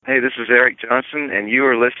Hey, this is Eric Johnson, and you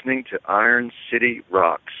are listening to Iron City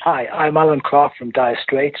Rocks. Hi, I'm Alan Clark from Dire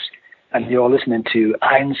Straits, and you're listening to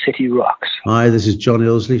Iron City Rocks. Hi, this is John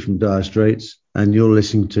Ilsley from Dire Straits, and you're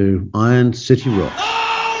listening to Iron City Rocks.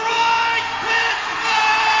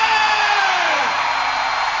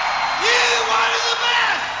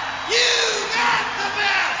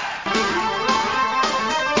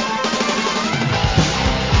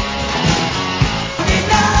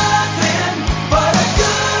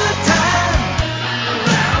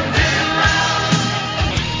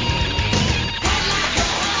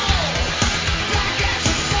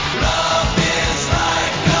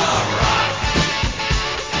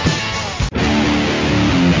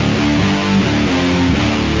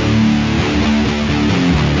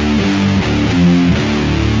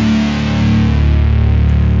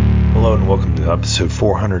 Episode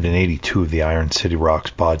 482 of the Iron City Rocks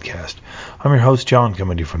podcast. I'm your host, John,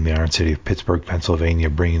 coming to you from the Iron City of Pittsburgh, Pennsylvania,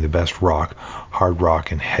 bringing the best rock, hard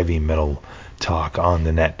rock, and heavy metal talk on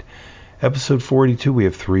the net. Episode 42, we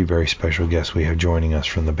have three very special guests we have joining us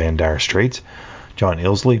from the band Dire Straits. John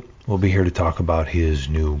Ilsley will be here to talk about his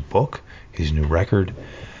new book, his new record,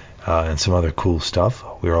 and some other cool stuff.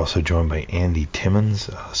 We are also joined by Andy Timmons,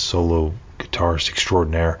 a solo guitarist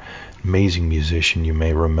extraordinaire, amazing musician. You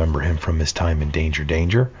may remember him from his time in Danger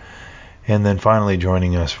Danger. And then finally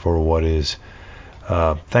joining us for what is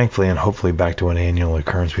thankfully and hopefully back to an annual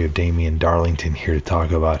occurrence, we have Damian Darlington here to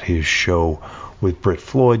talk about his show with Brit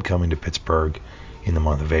Floyd coming to Pittsburgh in the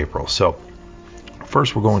month of April. So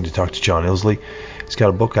first we're going to talk to John Ilsley. He's got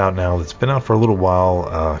a book out now that's been out for a little while,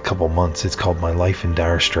 a couple months. It's called My Life in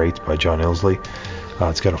Dire Straits by John Ilsley.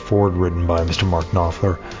 It's got a foreword written by Mr. Mark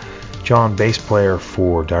Knopfler. John, bass player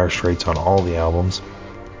for Dire Straits on all the albums.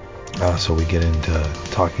 So we get into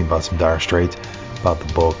talking about some Dire Straits, about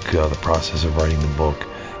the book, the process of writing the book.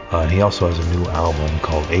 And he also has a new album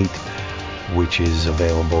called 8, which is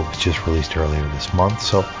available, just released earlier this month.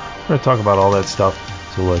 So we're going to talk about all that stuff.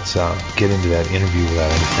 So let's get into that interview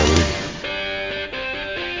without any further ado.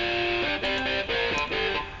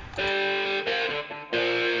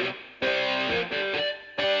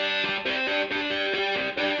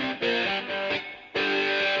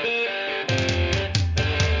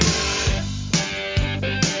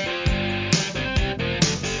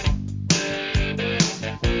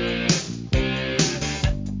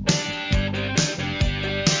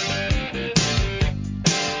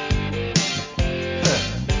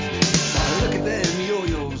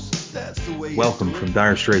 Welcome from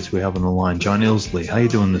Dire Straits. We have on the line John Ilsley. How are you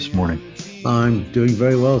doing this morning? I'm doing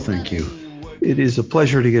very well, thank you. It is a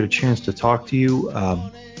pleasure to get a chance to talk to you.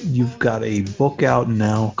 You've got a book out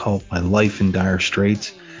now called My Life in Dire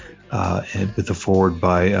Straits, and with a foreword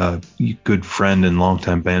by good friend and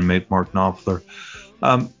longtime bandmate Mark Knopfler.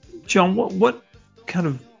 John, what kind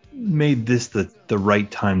of made this the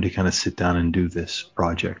right time to kind of sit down and do this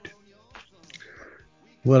project?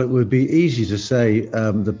 Well, it would be easy to say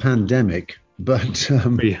the pandemic, but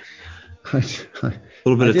Yeah. A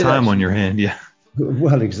little bit of time on your hand, yeah.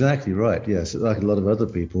 Well, exactly right. Yes, like a lot of other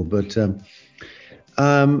people. But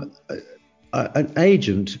an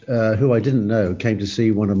agent who I didn't know came to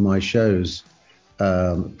see one of my shows.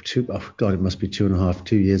 It must be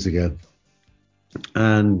 2 years ago.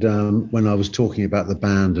 And when I was talking about the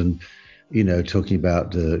band and talking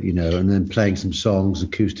about and then playing some songs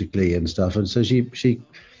acoustically and stuff, and so she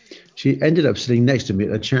ended up sitting next to me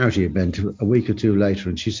at a charity event a week or two later,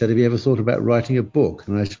 and she said, "Have you ever thought about writing a book?"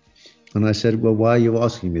 And I said, "Well, why are you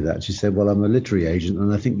asking me that?" She said, "Well, I'm a literary agent,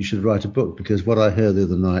 and I think you should write a book because what I heard the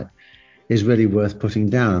other night is really worth putting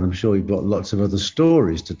down, and I'm sure you've got lots of other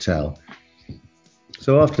stories to tell."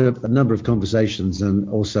 So after a number of conversations, and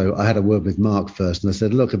also I had a word with Mark first, and I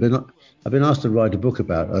said, "Look, I've been asked to write a book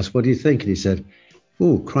about us. What do you think?" And he said,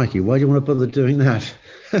 "Oh, crikey, why do you want to bother doing that?"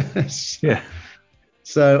 Yeah.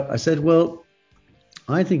 So I said, "Well,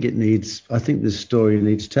 I think this story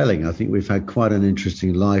needs telling. I think we've had quite an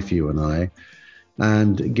interesting life, you and I,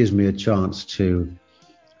 and it gives me a chance to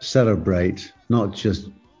celebrate not just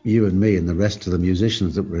you and me and the rest of the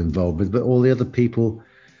musicians that we're involved with, but all the other people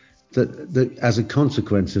that as a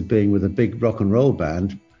consequence of being with a big rock and roll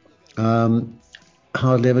band,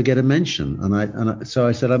 hardly ever get a mention." So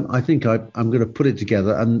I said, I think I'm going to put it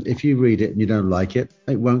together, and if you read it and you don't like it,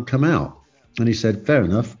 it won't come out. And he said, "Fair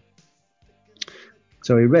enough."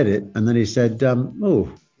 So he read it, and then he said, "I'll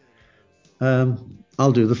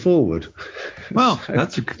do the foreword." Well,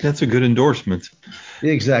 that's a good endorsement.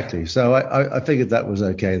 Exactly. So I figured that was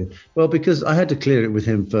okay. Well, because I had to clear it with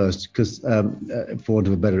him first, because for want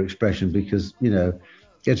of a better expression, because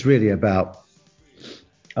it's really about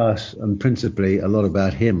us and principally a lot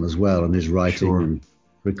about him as well and his writing. Sure. And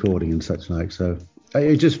recording and such like. So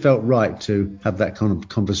it just felt right to have that kind of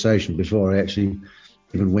conversation before I actually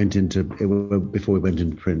even before we went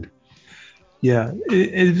into print. Yeah.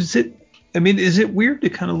 Is it weird to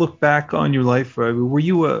kind of look back on your life? Were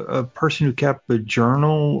you a person who kept a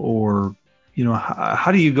journal, or,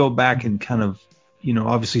 how do you go back and kind of,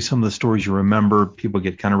 obviously some of the stories you remember, people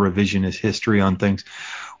get kind of revisionist history on things.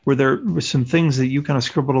 Were there some things that you kind of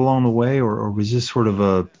scribbled along the way, or was this sort of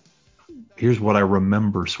a, here's what I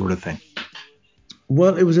remember sort of thing?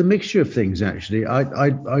 Well, it was a mixture of things, actually.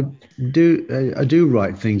 I do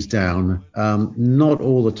write things down, not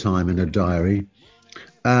all the time in a diary,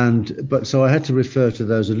 but so I had to refer to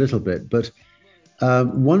those a little bit. But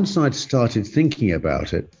once I'd started thinking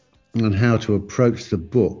about it and how to approach the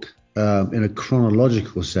book in a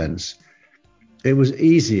chronological sense, it was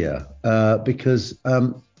easier because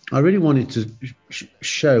I really wanted to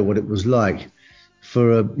show what it was like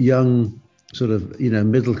for a young sort of,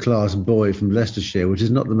 middle-class boy from Leicestershire, which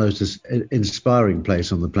is not the most inspiring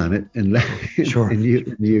place on the planet Sure. in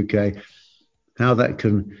the UK, how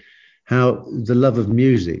the love of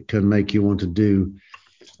music can make you want to do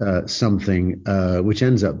something which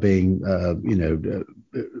ends up being,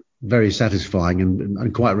 very satisfying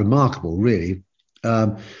and quite remarkable, really.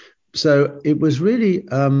 So it was really,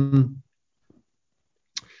 oh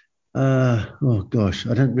gosh,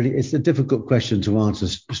 it's a difficult question to answer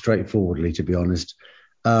straightforwardly, to be honest.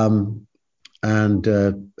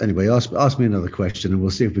 Anyway, ask me another question and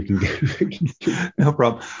we'll see if we can get. No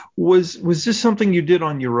problem. Was this something you did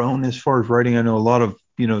on your own as far as writing? I know a lot of,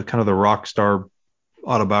 kind of the rock star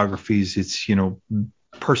autobiographies. It's,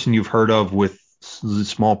 person you've heard of with the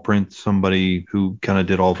small print, somebody who kind of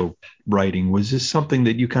did all the writing. Was this something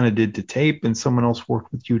that you kind of did to tape and someone else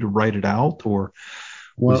worked with you to write it out? Or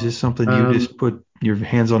was this something you just put your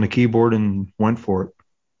hands on a keyboard and went for it?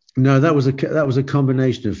 No, that was a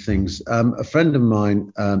combination of things. A friend of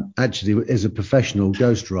mine actually is a professional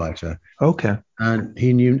ghostwriter. Okay. And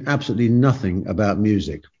he knew absolutely nothing about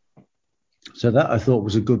music. So that I thought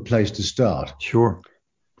was a good place to start. Sure.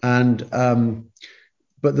 And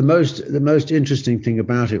but the most interesting thing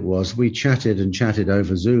about it was we chatted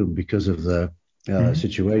over Zoom because of the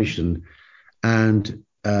situation, and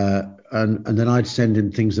then I'd send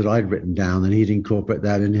him things that I'd written down, and he'd incorporate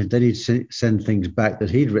that, and then he'd send things back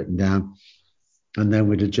that he'd written down, and then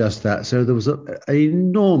we'd adjust that. So there was an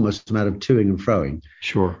enormous amount of toing and froing.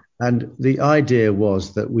 Sure. And the idea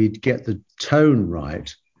was that we'd get the tone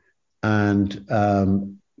right, and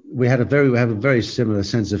we have a very similar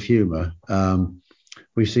sense of humor.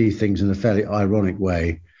 We see things in a fairly ironic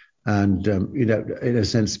way, and in a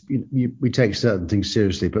sense, we take certain things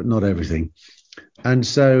seriously, but not everything. And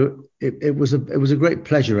so it was a great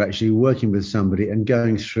pleasure actually working with somebody and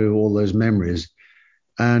going through all those memories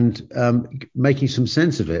and making some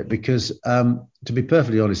sense of it. Because to be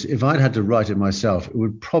perfectly honest, if I'd had to write it myself, it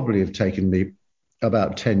would probably have taken me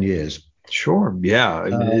about 10 years. Sure. Yeah.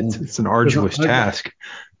 It's an arduous task.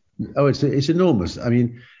 Oh, it's enormous. I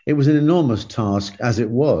mean, it was an enormous task as it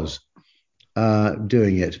was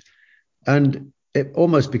doing it. And it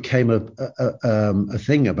almost became a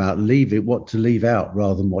thing about what to leave out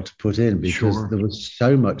rather than what to put in, because Sure. there was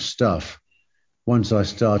so much stuff once I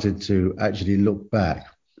started to actually look back.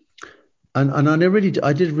 And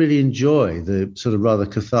I did really enjoy the sort of rather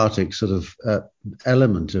cathartic sort of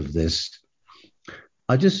element of this.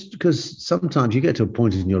 Because sometimes you get to a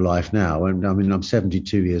point in your life now, and I mean, I'm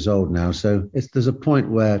 72 years old now, so there's a point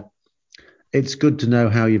where it's good to know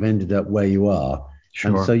how you've ended up where you are.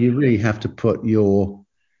 Sure. And so you really have to put your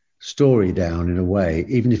story down in a way,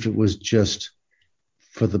 even if it was just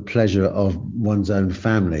for the pleasure of one's own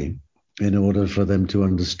family, in order for them to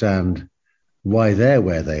understand why they're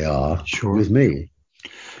where they are. Sure. With me.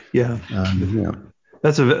 Yeah. Yeah.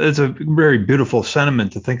 It's a very beautiful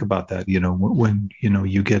sentiment to think about that, when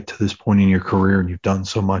you get to this point in your career and you've done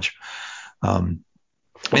so much.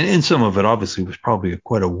 And some of it obviously was probably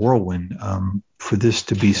quite a whirlwind, for this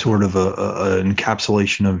to be sort of an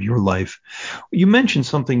encapsulation of your life. You mentioned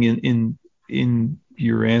something in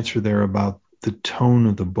your answer there about the tone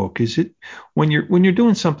of the book. Is it when you're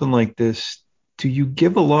doing something like this, do you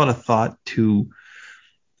give a lot of thought to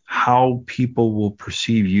how people will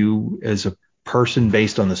perceive you as a person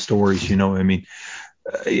based on the stories? I mean,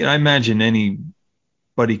 I imagine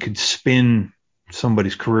anybody could spin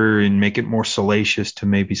somebody's career and make it more salacious to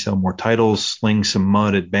maybe sell more titles, sling some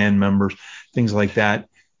mud at band members, things like that,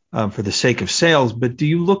 for the sake of sales. But do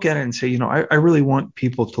you look at it and say, I really want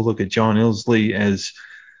people to look at John Illsley as,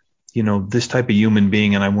 this type of human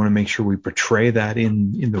being, and I want to make sure we portray that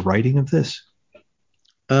in the writing of this?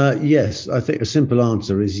 Yes, I think a simple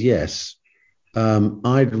answer is yes.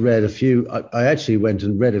 I'd read a few. I actually went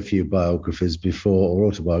and read a few biographies before, or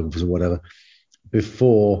autobiographies or whatever,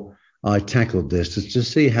 before I tackled this to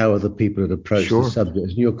see how other people had approached the Sure. subject.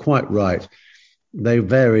 And you're quite right. They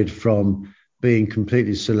varied from being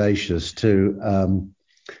completely salacious to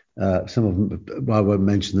some of them, well, I won't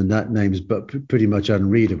mention the names, but pretty much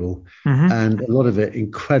unreadable. Hmm. And a lot of it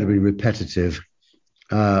incredibly repetitive,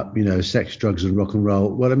 sex, drugs, and rock and roll.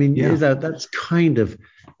 Well, I mean, Yeah. that's kind of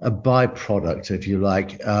a byproduct, if you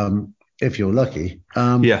like, if you're lucky,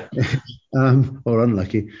 Yeah. or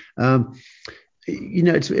unlucky.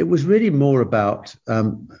 It was really more about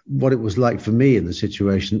what it was like for me in the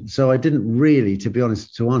situation. So I didn't really, to be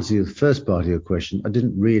honest, to answer the first part of your question, I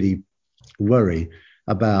didn't really worry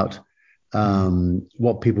about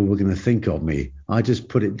what people were going to think of me. I just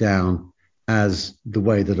put it down as the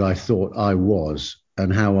way that I thought I was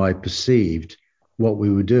and how I perceived what we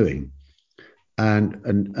were doing,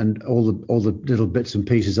 and all the little bits and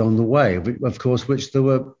pieces on the way. Of course, which there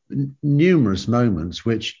were numerous moments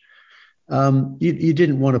which you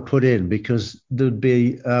didn't want to put in because there'd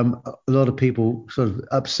be a lot of people sort of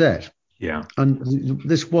upset. Yeah. And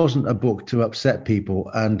this wasn't a book to upset people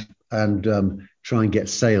and try and get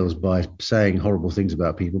sales by saying horrible things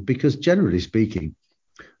about people, because generally speaking,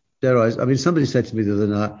 I mean, somebody said to me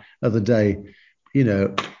the other day, you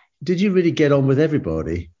know, did you really get on with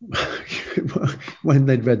everybody when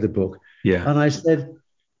they'd read the book? Yeah. And I said,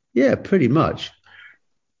 yeah, pretty much.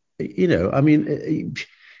 I mean,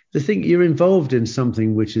 the thing, you're involved in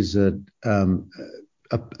something which is a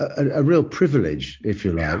real privilege, if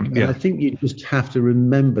you like. And I Yeah. think you just have to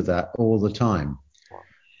remember that all the time.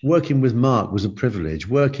 Working with Mark was a privilege.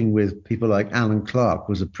 Working with people like Alan Clark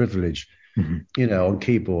was a privilege, Hmm. on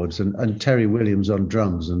keyboards, and Terry Williams on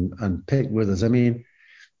drums, and Pick Withers. I mean,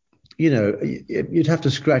 you'd have to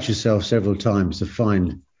scratch yourself several times to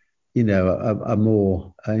find, a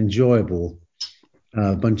more enjoyable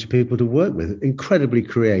bunch of people to work with. Incredibly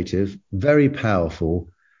creative, very powerful,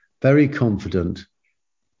 very confident.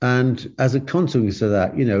 And as a consequence of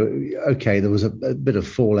that, okay, there was a bit of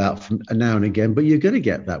fallout from now and again, but you're going to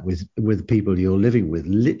get that with people you're living with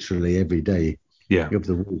literally every day Yeah. of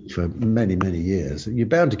the week for many, many years. You're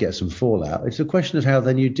bound to get some fallout. It's a question of how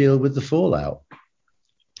then you deal with the fallout.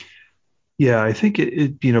 Yeah. I think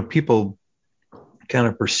people kind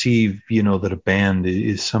of perceive, that a band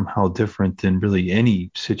is somehow different than really any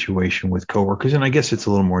situation with coworkers. And I guess it's a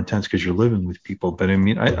little more intense because you're living with people. But I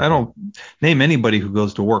mean, I don't name anybody who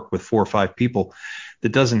goes to work with 4 or 5 people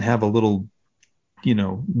that doesn't have a little,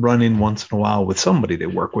 run in once in a while with somebody they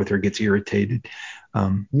work with or gets irritated.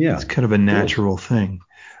 Yeah, It's kind of a of course, natural thing.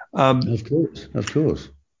 Um, of course.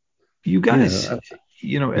 you You guys, know,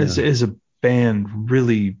 as yeah, a band,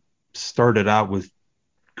 really started out with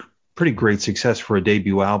pretty great success for a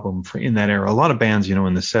debut album in that era. A lot of bands,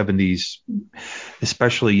 in the 70s,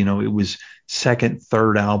 especially, it was second,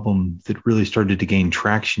 third album that really started to gain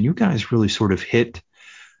traction. You guys really sort of hit,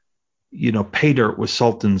 pay dirt with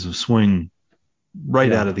Sultans of Swing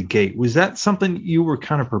right yeah. out of the gate. Was that something you were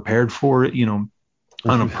kind of prepared for,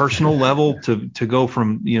 on a personal level to go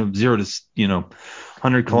from, 0 to,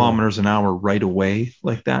 100 No, kilometers an hour right away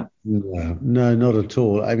like that? no, not at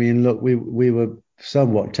all. I mean, look, we were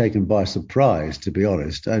somewhat taken by surprise, to be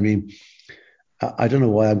honest. I mean, I don't know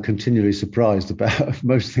why I'm continually surprised about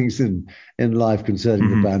most things in life concerning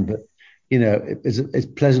the Hmm. band, but it's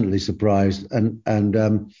pleasantly surprised. And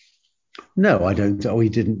no, I don't. We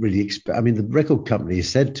didn't really expect. I mean, the record company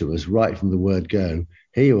said to us right from the word go,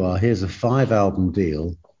 "Here you are. Here's a 5 album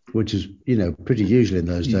deal," which is pretty usual in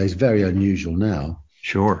those days, very unusual now.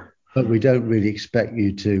 Sure. But we don't really expect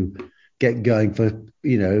you to get going for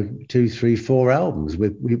 2, 3, 4 albums.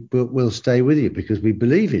 We'll stay with you because we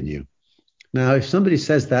believe in you. Now, if somebody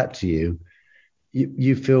says that to you,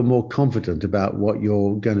 you feel more confident about what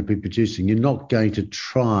you're going to be producing. You're not going to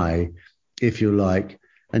try, if you like,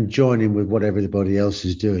 and join in with what everybody else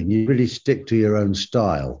is doing. You really stick to your own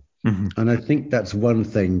style. Hmm. And I think that's one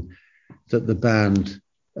thing that the band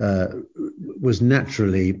uh, was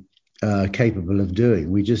naturally capable of doing.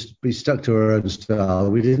 We stuck to our own style.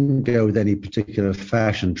 We didn't go with any particular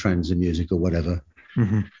fashion trends in music or whatever.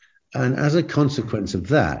 Hmm. And as a consequence of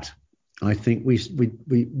that, I think we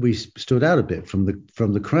stood out a bit from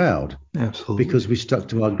the crowd Absolutely. because we stuck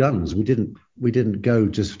to our guns. We didn't go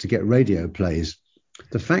just to get radio plays.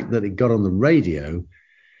 The fact that it got on the radio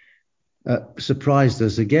surprised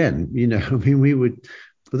us again. I mean, we would,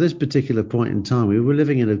 for this particular point in time, we were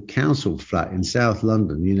living in a council flat in South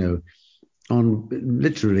London, on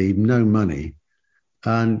literally no money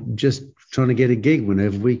and just trying to get a gig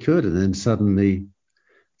whenever we could. And then suddenly,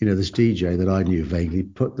 this DJ that I knew vaguely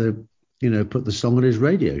put the put the song on his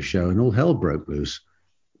radio show, and all hell broke loose.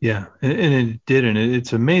 Yeah, and it did, and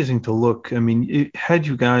it's amazing to look. I mean, had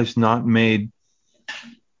you guys not made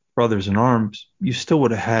Brothers in Arms, you still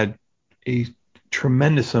would have had a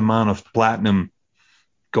tremendous amount of platinum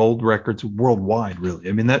gold records worldwide, really.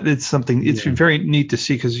 I mean, that it's something, it's very neat to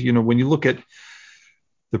see, because, when you look at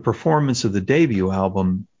the performance of the debut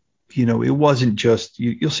album, it wasn't just,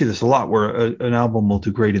 you'll see this a lot where an album will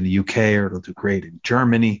do great in the UK or it'll do great in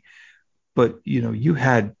Germany, but, you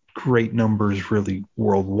had great numbers really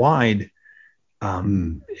worldwide,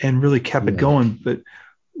 and really kept it going. But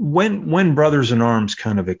when Brothers in Arms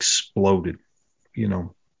kind of exploded,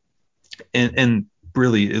 and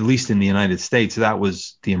really, at least in the United States, that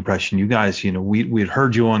was the impression. You guys, we had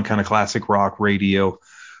heard you on kind of classic rock radio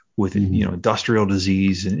with, Industrial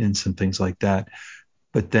Disease and some things like that.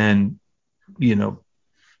 But then, the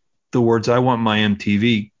words "I Want My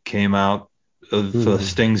MTV" came out of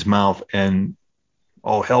Sting's mouth, and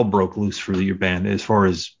all hell broke loose for your band. As far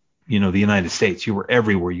as, the United States, you were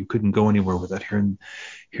everywhere. You couldn't go anywhere without hearing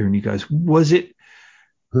you guys. Was it,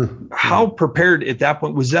 how prepared at that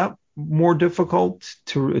point? Was that more difficult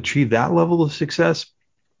to achieve that level of success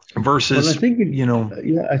versus, well, I think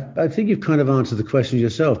I think you've kind of answered the question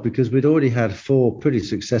yourself, because we'd already had 4 pretty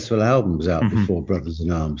successful albums out before Brothers in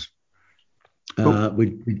Arms.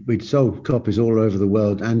 We'd sold copies all over the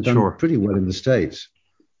world and done pretty well in the States.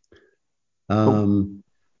 But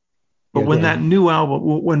when that new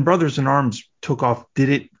album, when Brothers in Arms took off, did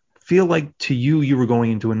it feel like to you were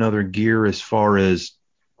going into another gear as far as,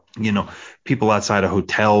 people outside of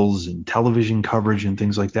hotels and television coverage and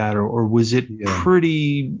things like that? Or was it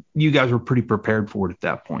you guys were pretty prepared for it at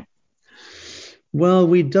that point? Well,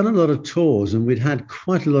 we'd done a lot of tours, and we'd had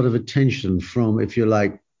quite a lot of attention from, if you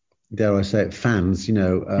like, dare I say it, fans,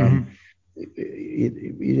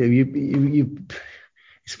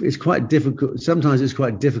 it's quite difficult. Sometimes it's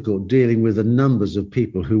quite difficult dealing with the numbers of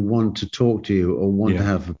people who want to talk to you or want to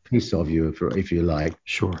have a piece of you, if you like.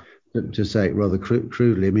 Sure. To say it rather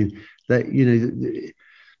crudely, I mean, that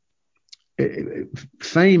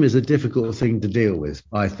fame is a difficult thing to deal with,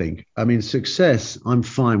 I think. I mean, success, I'm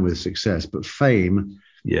fine with success, but fame,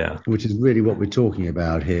 which is really what we're talking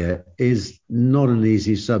about here, is not an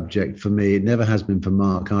easy subject for me. It never has been for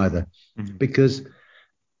Mark either, because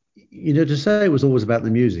to say it was always about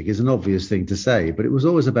the music is an obvious thing to say, but it was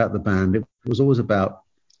always about the band. It was always about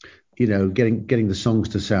getting the songs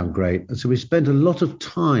to sound great. And so we spent a lot of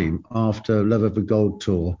time after Love Over Gold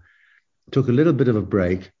tour, took a little bit of a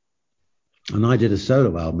break, and I did a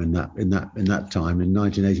solo album in that time in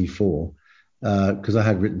 1984, because I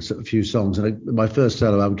had written a few songs, and my first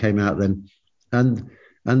solo album came out then, and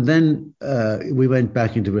then we went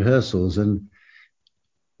back into rehearsals, and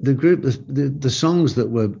the group, the songs that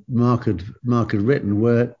Mark had written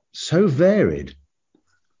were so varied.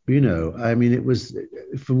 I mean, it was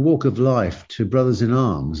from Walk of Life to Brothers in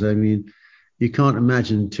Arms. I mean, you can't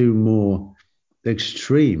imagine 2 more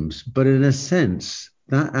extremes. But in a sense,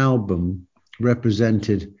 that album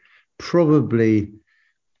represented probably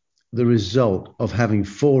the result of having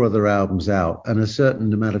 4 other albums out and a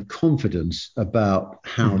certain amount of confidence about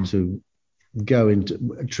how to go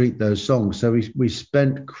into treat those songs. So we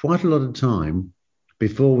spent quite a lot of time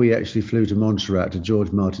before we actually flew to Montserrat, to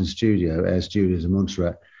George Martin's studio, Air Studios in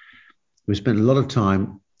Montserrat. We spent a lot of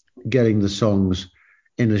time getting the songs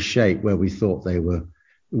in a shape where we thought they were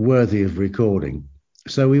worthy of recording.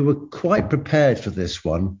 So we were quite prepared for this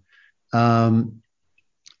one. Well,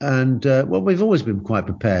 we've always been quite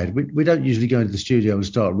prepared. We don't usually go into the studio and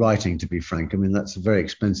start writing, to be frank. I mean, that's a very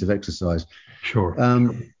expensive exercise. Sure.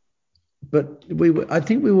 But I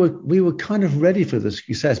think we were kind of ready for the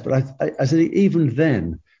success. But I said, even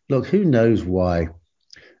then, look, who knows why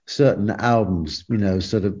certain albums,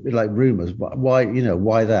 sort of like Rumors, why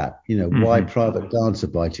that, why Private Dancer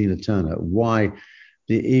by Tina Turner, why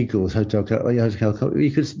the Eagles, Hotel, there's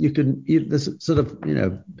sort of,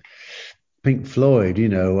 Pink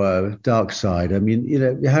Floyd, Dark Side. I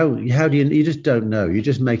mean, how do you just don't know. You're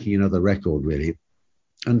just making another record, really.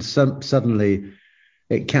 And suddenly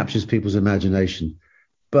it captures people's imagination.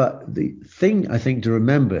 But the thing I think to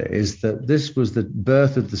remember is that this was the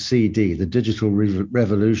birth of the CD. The digital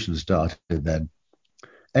revolution started then.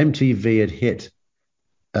 MTV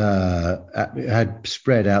had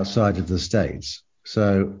spread outside of the States.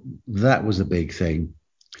 So that was a big thing.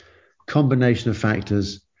 Combination of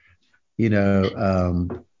factors,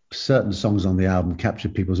 certain songs on the album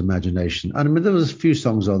captured people's imagination. And I mean, there was a few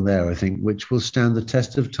songs on there, I think, which will stand the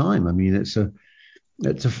test of time. I mean, it's a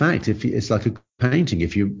fact. It's like a painting.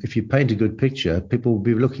 If you paint a good picture, people will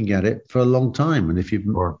be looking at it for a long time. And if you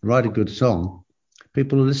write a good song,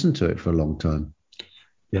 people will listen to it for a long time.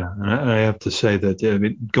 Yeah, and I have to say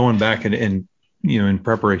that going back and in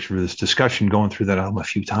preparation for this discussion, going through that album a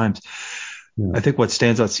few times, I think what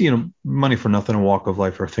stands out, Money for Nothing and Walk of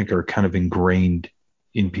Life, I think are kind of ingrained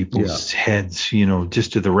in people's heads,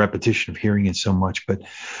 just to the repetition of hearing it so much. But,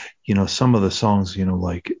 some of the songs,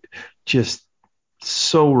 like just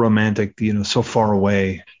so romantic, so far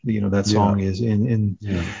away, that song is in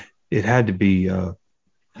it had to be,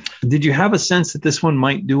 did you have a sense that this one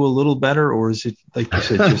might do a little better, or is it, like you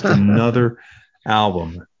said, just another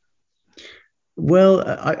album? Well,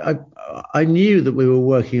 I knew that we were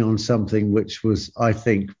working on something which was, I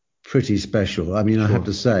think, pretty special. I mean, I have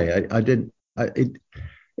to say,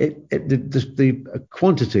 the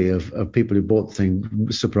quantity of people who bought the thing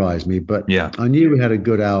surprised me, but I knew we had a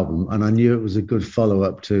good album, and I knew it was a good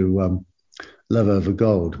follow-up to Love Over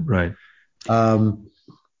Gold. Right.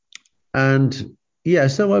 And yeah,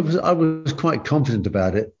 so I was quite confident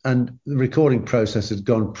about it, and the recording process had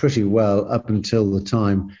gone pretty well up until the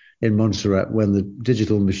time in Montserrat when the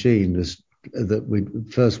digital machine that we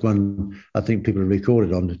first one I think people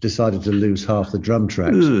recorded on decided to lose half the drum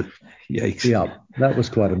tracks. Ugh, yikes! Yeah, that was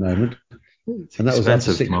quite a moment, and that was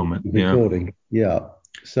after 6 moment recording. Yeah.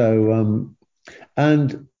 So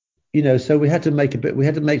and so we had to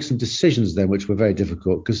make some decisions then, which were very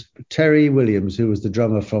difficult, because Terry Williams, who was the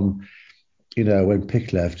drummer from when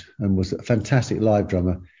Pick left and was a fantastic live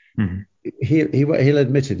drummer, he'll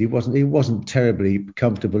admit it, he wasn't terribly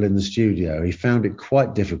comfortable in the studio. He found it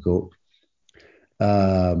quite difficult.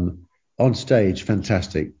 On stage,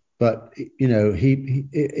 fantastic, but he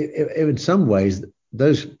in some ways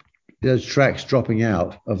those tracks dropping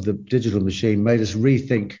out of the digital machine made us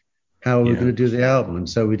rethink how we were going to do the album, and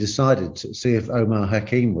so we decided to see if Omar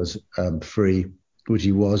Hakim was free, which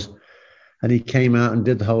he was. And he came out and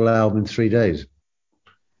did the whole album in 3 days.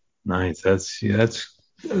 Nice. That's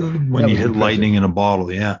when you hit lightning in a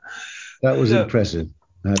bottle. Yeah. That was impressive,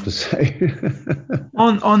 I have to say.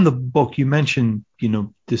 On the book, you mentioned,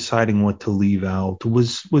 deciding what to leave out.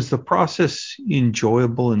 Was the process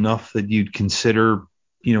enjoyable enough that you'd consider,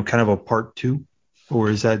 kind of a part 2, or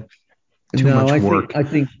is that too much work? I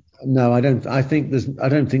don't think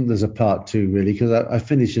there's a part 2 really, because I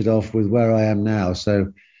finished it off with Where I Am Now.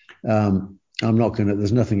 So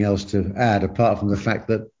there's nothing else to add apart from the fact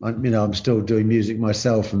that I'm still doing music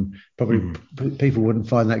myself, and probably people wouldn't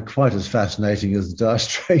find that quite as fascinating as the Dire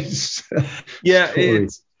Straits.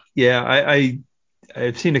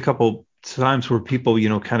 I've seen a couple times where people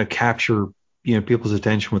kind of capture people's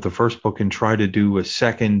attention with the first book and try to do a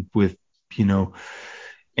second with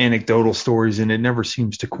anecdotal stories, and it never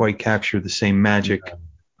seems to quite capture the same magic.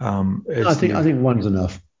 I think one's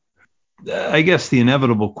enough. I guess the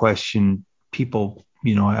inevitable question, people,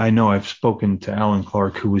 I know I've spoken to Alan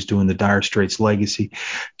Clark, who was doing the Dire Straits Legacy.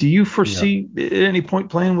 Do you foresee at any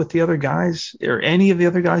point playing with the other guys, or any of the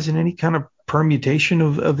other guys, in any kind of permutation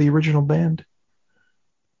of the original band?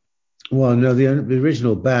 Well, no, the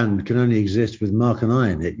original band can only exist with Mark and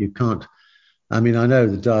I in it. You can't. I mean, I know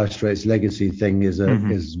the Dire Straits Legacy thing is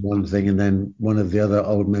one thing, and then one of the other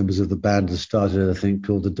old members of the band has started a thing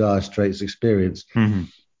called the Dire Straits Experience.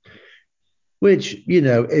 Which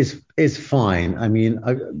is fine. I mean,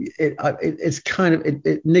 it's kind of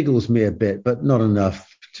it niggles me a bit, but not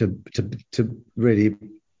enough to really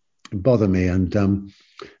bother me. And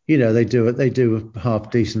they do a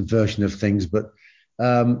half decent version of things, but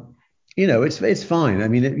it's fine. I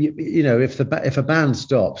mean, if a band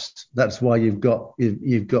stops, that's why you've got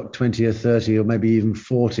 20 or 30 or maybe even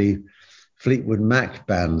 40 Fleetwood Mac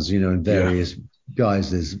bands, in various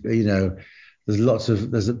guises.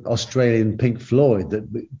 There's an Australian Pink Floyd that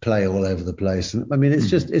play all over the place. And I mean, it's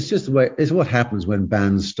just the way, it's what happens when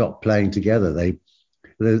bands stop playing together.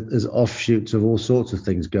 There's offshoots of all sorts of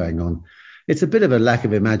things going on. It's a bit of a lack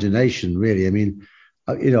of imagination, really. I mean,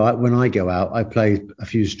 when I go out, I play a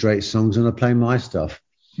few straight songs and I play my stuff.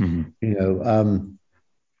 That's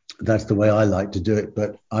the way I like to do it.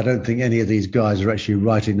 But I don't think any of these guys are actually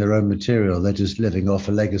writing their own material. They're just living off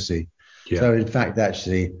a legacy. So in fact,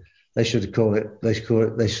 actually, they should call it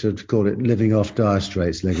Living Off Dire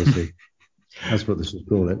Straits Legacy. That's what they should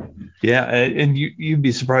call it. Yeah, and you'd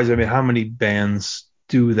be surprised. I mean, how many bands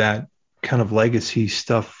do that kind of legacy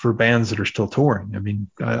stuff for bands that are still touring? I mean,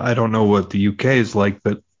 I don't know what the UK is like,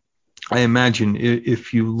 but I imagine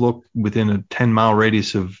if you look within a 10-mile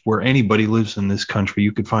radius of where anybody lives in this country,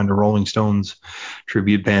 you could find a Rolling Stones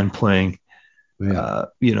tribute band playing,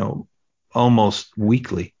 almost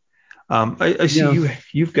weekly. I see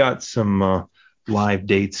you've got some live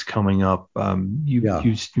dates coming up.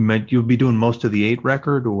 You'll be doing most of the 8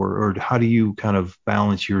 record, or how do you kind of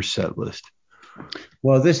balance your set list?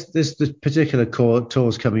 Well, this particular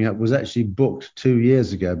tour's coming up was actually booked 2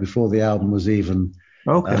 years ago before the album was even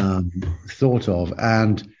Okay. thought of,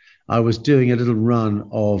 and I was doing a little run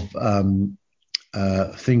of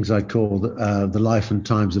things I call the life and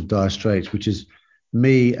times of Dire Straits, which is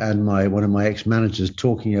me and my one of my ex-managers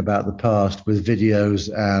talking about the past with videos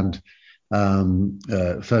and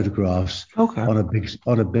photographs Okay.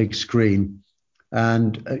 on a big screen,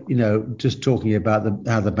 and just talking about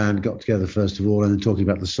how the band got together first of all, and then talking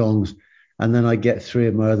about the songs, and then I get three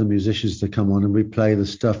of my other musicians to come on and we play the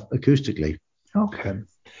stuff acoustically, Okay.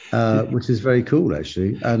 which is very cool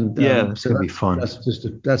actually. And Yeah, that's so gonna be fun.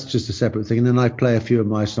 that's just a separate thing. And then I play a few of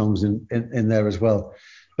my songs in there as well.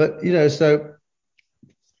 But so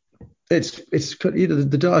it's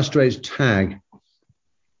the Dire Straits tag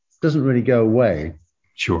doesn't really go away.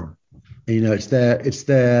 Sure. It's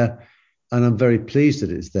there, and I'm very pleased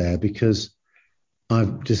that it's there because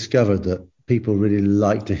I've discovered that people really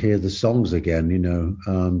like to hear the songs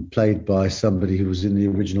again. Played by somebody who was in the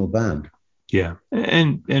original band. Yeah.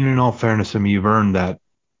 And in all fairness, I mean, you've earned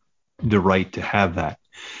the right to have that.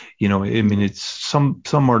 I mean, it's some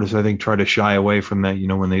artists I think try to shy away from that,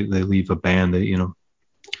 when they leave a band, they,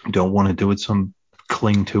 don't want to do it, some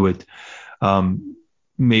cling to it.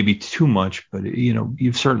 Maybe too much, but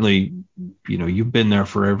you've certainly, you've been there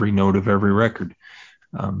for every note of every record.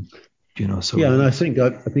 So Yeah, and I think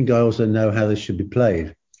I also know how this should be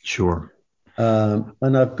played. sure.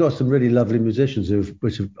 And I've got some really lovely musicians I've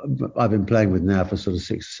been playing with now for sort of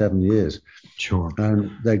 6 or 7 years, Sure.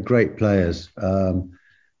 and they're great players.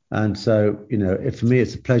 And so, for me,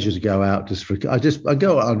 it's a pleasure to go out I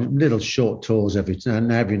go on little short tours every now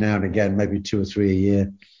and again, maybe 2 or 3 a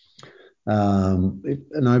year.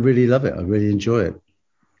 And I really love it. I really enjoy it.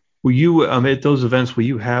 Will you, at those events, will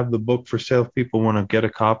you have the book for sale if people want to get a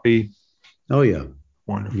copy? Oh yeah,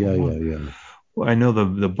 Wonderful. yeah, Well, yeah, yeah. I know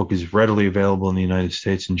the book is readily available in the United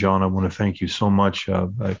States. And John, I want to thank you so much.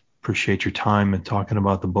 I appreciate your time and talking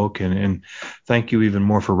about the book, and thank you even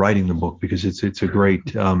more for writing the book, because it's a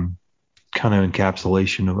great kind of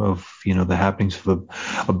encapsulation of the happenings of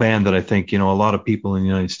a band that I think a lot of people in the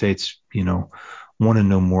United States want to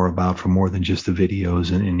know more about, for more than just the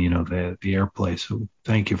videos and the airplay. So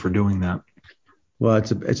thank you for doing that. Well,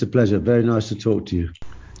 it's a pleasure. Very nice to talk to you.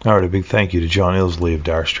 All right, a big thank you to John Illsley of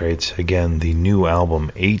Dire Straits. Again, the new album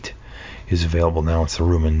 8 is available now. It's the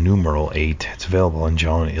Roman numeral 8. It's available on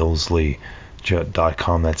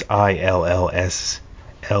johnillsley.com. That's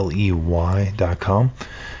ILLSLEY.com.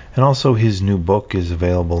 And also his new book is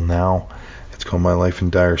available now. It's called My Life in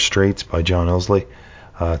Dire Straits by John Illsley.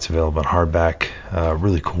 It's available in hardback.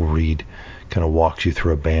 Really cool read. Kind of walks you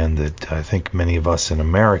through a band that I think many of us in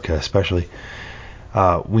America especially,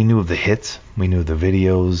 we knew of the hits. We knew the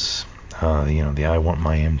videos, the I Want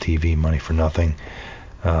My MTV, Money for Nothing,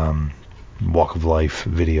 Walk of Life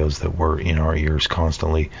videos that were in our ears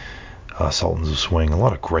constantly. Sultans of Swing, a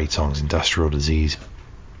lot of great songs, Industrial Disease.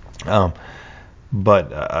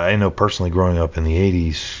 But I know personally, growing up in the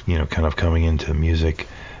 80s, kind of coming into music,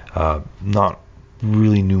 not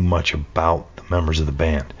really knew much about the members of the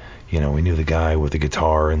band. We knew the guy with the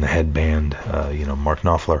guitar and the headband, Mark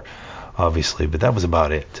Knopfler, obviously, but that was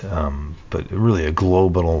about it. But really a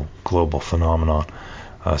global phenomenon.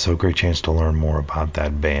 So a great chance to learn more about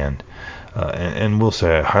that band. And we'll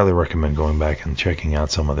say I highly recommend going back and checking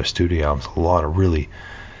out some of their studio albums. A lot of really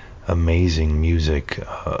amazing music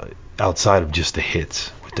outside of just the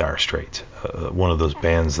hits with Dire Straits. One of those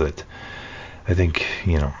bands that I think,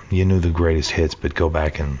 you knew the greatest hits, but go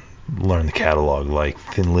back and learn the catalog. Like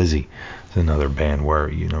Thin Lizzy is another band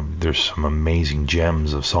where, there's some amazing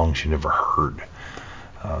gems of songs you never heard.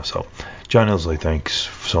 So John Illsley, thanks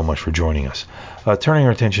so much for joining us. Turning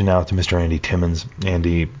our attention now to Mr. Andy Timmons.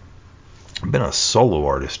 Andy, been a solo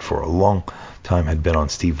artist for a long time, had been on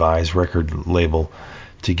Steve Vai's record label.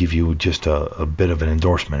 To give you just a bit of an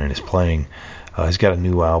endorsement in his playing, he's got a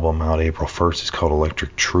new album out April 1st. It's called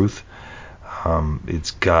Electric Truth.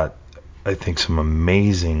 It's got, I think, some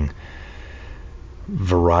amazing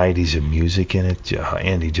varieties of music in it.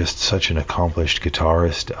 Andy, just such an accomplished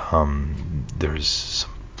guitarist. There's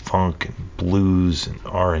some funk and blues and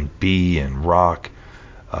R&B and rock,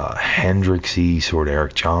 Hendrixy, sort of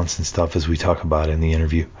Eric Johnson stuff, as we talk about in the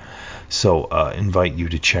interview. So invite you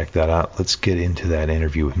to check that out. Let's get into that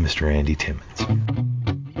interview with Mr. Andy Timmons.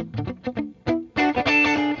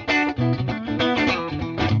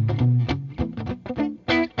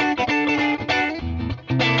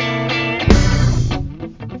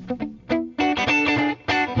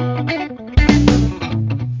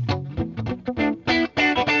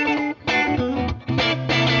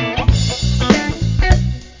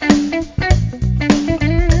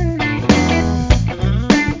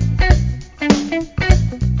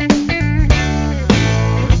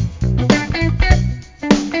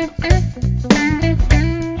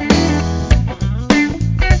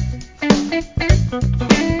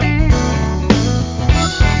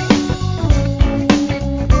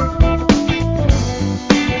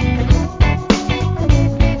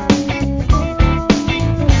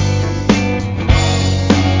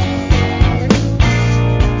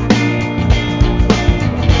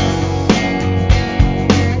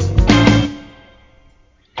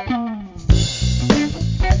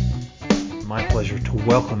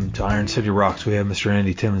 welcome to Iron City Rocks. We have Mr.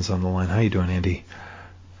 Andy Timmons on the line. How you doing, Andy?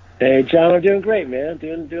 Hey, John, I'm doing great, man.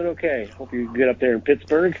 Doing okay. Hope you're good up there in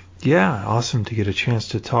Pittsburgh. Yeah, awesome to get a chance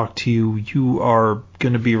to talk to you. You are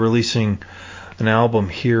going to be releasing an album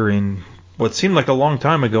here in what seemed like a long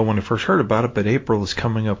time ago when I first heard about it, but April is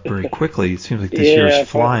coming up very quickly. It seems like this year's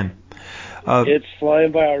flying. It's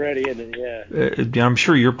flying by already, isn't it? Yeah. I'm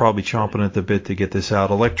sure you're probably chomping at the bit to get this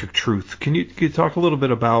out. Electric Truth. Can you talk a little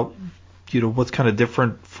bit about, what's kind of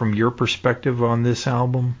different from your perspective on this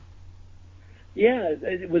album? Yeah,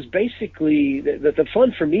 it was basically the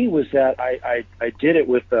fun for me was that I did it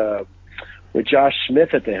with Josh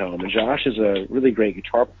Smith at the helm, and Josh is a really great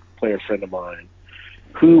guitar player friend of mine,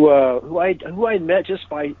 who I met just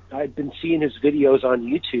by I'd been seeing his videos on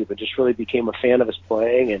YouTube and just really became a fan of his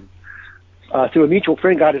playing, and through a mutual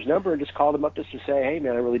friend got his number and just called him up just to say, hey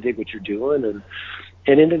man, I really dig what you're doing, and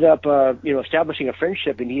ended up establishing a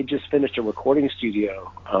friendship. And he had just finished a recording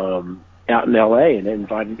studio out in LA,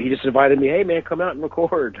 and he just invited me, hey man, come out and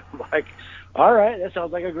record. I'm like, all right, that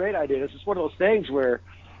sounds like a great idea. This is one of those things where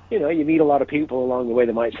you meet a lot of people along the way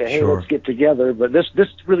that might say, hey, Sure, let's get together, but this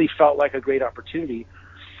really felt like a great opportunity.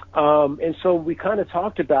 And so we kind of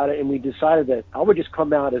talked about it, and we decided that I would just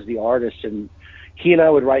come out as the artist, and he and I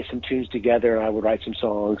would write some tunes together, and I would write some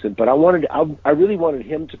songs. But I really wanted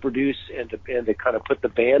him to produce and to kind of put the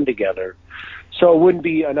band together, so it wouldn't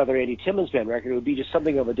be another Andy Timmons Band record. It would be just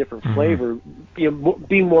something of a different flavor,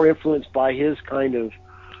 being more influenced by his kind of.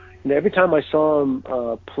 Every time I saw him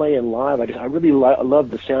playing live, I really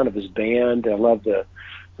loved the sound of his band. I loved the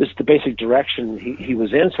basic direction he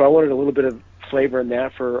was in. So I wanted a little bit of flavor in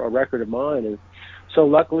that for a record of mine, and so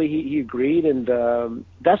luckily he agreed, and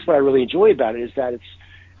that's what I really enjoy about it, is that it's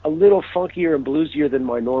a little funkier and bluesier than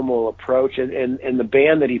my normal approach, and the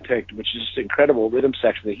band that he picked, which is just incredible rhythm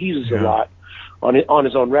section that he uses a lot on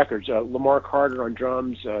his own records. Lamar Carter on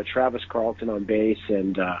drums, Travis Carlton on bass,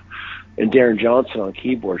 and Darren Johnson on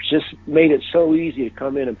keyboards. Just made it so easy to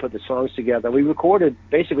come in and put the songs together. We recorded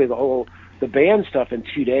basically the band stuff in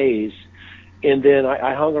 2 days. And then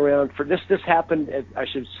I hung around for this. This happened, I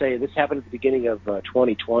should say, this happened at the beginning of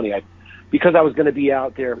 2020. Because I was going to be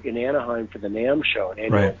out there in Anaheim for the NAMM show, an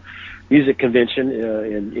annual music convention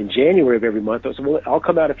in January of every month. I said, well, I'll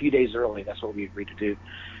come out a few days early. That's what we agreed to do.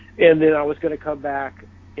 And then I was going to come back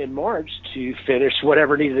in March to finish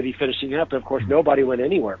whatever needed to be finishing up. And of course, nobody went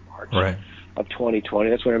anywhere in March of 2020.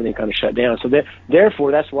 That's when everything kind of shut down. So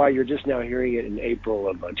therefore, that's why you're just now hearing it in April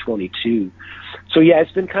of 22. So yeah,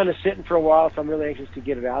 it's been kind of sitting for a while. So I'm really anxious to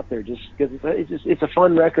get it out there, just because it's a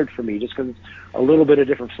fun record for me, just because it's a little bit of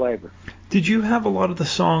different flavor. Did you have a lot of the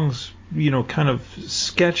songs, kind of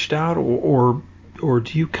sketched out, or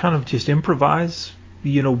do you kind of just improvise?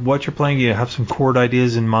 What you're playing, you have some chord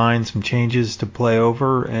ideas in mind, some changes to play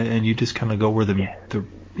over, and you just kind of go where the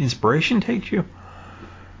inspiration takes you?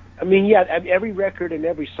 I mean, yeah, every record and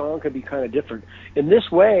every song could be kind of different. In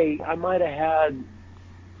this way, I might have had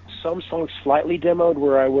some songs slightly demoed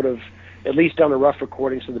where I would have at least done a rough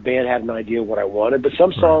recording so the band had an idea of what I wanted. But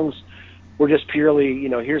some songs were just purely,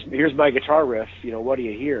 here's my guitar riff, what do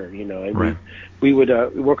you hear? And we would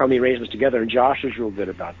work on the arrangements together, and Josh was real good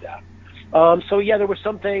about that. So yeah, there were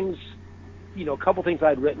some things, a couple things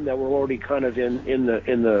I'd written that were already kind of in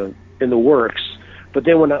the works. But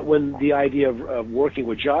then when the idea of working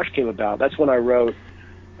with Josh came about, that's when I wrote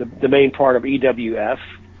the main part of EWF,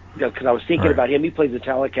 because I was thinking about him. He plays the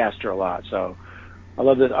Telecaster a lot, so I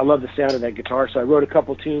love the sound of that guitar. So I wrote a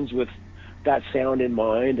couple tunes with that sound in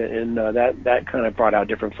mind, and that kind of brought out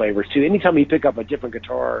different flavors too. Anytime you pick up a different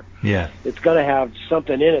guitar, it's going to have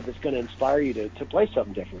something in it that's going to inspire you to play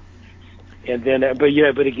something different. And then,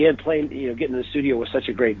 but again, playing, getting in the studio with such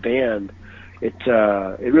a great band,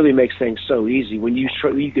 it really makes things so easy when you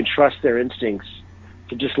can trust their instincts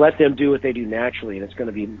to just let them do what they do naturally, and it's going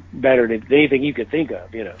to be better than anything you could think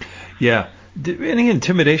of. Yeah. Any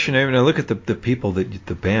intimidation? I mean, I look at the people that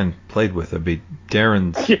the band played with. I mean,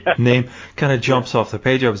 Darren's name kind of jumps off the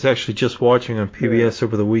page. I was actually just watching on PBS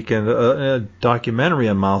over the weekend a documentary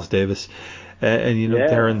on Miles Davis, and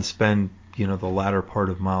Darren spent the latter part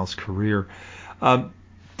of Miles' career.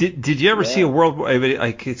 Did you ever see a world? I mean,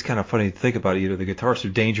 it's kind of funny to think about it. The guitarist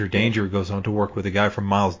of Danger goes on to work with a guy from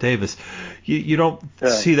Miles Davis. You don't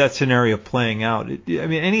see that scenario playing out. I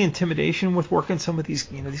mean, any intimidation with working some of these?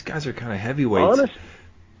 These guys are kind of heavyweights.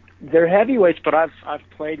 They're heavyweights, but I've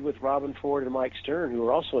played with Robin Ford and Mike Stern, who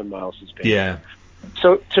are also in Miles' band. Yeah.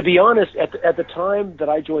 So to be honest, at the time that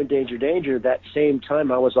I joined Danger, that same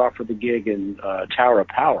time I was offered the gig in Tower of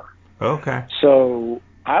Power. Okay. So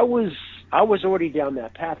I was already down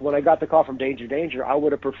that path. When I got the call from Danger, I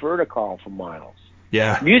would have preferred a call from Miles.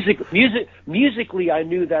 Yeah. Musically, I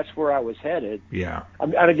knew that's where I was headed. Yeah.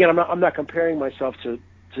 And again, I'm not comparing myself to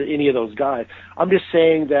any of those guys. I'm just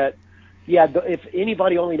saying that, yeah, if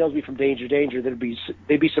anybody only knows me from Danger Danger, they'd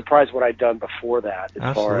be surprised what I'd done before that. As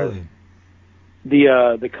Absolutely. far as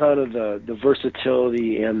the kind of the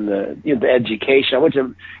versatility and the education. I went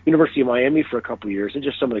to University of Miami for a couple of years, and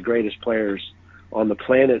just some of the greatest players on the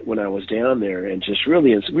planet when I was down there, and just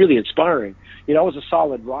really inspiring. I was a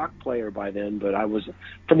solid rock player by then, but I was,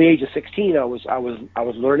 from the age of 16, I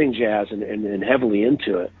was learning jazz and heavily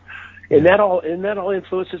into it. And that all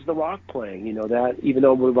influences the rock playing, that even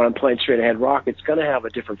though when I'm playing straight ahead rock, it's going to have a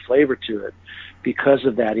different flavor to it because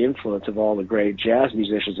of that influence of all the great jazz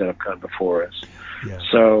musicians that have come before us. Yeah.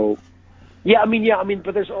 So,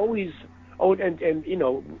 but there's always,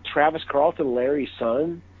 and Travis Carlton, Larry's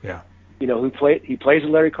son, Yeah. he plays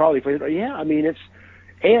with Larry Carlton.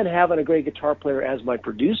 And having a great guitar player as my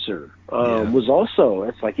producer was also,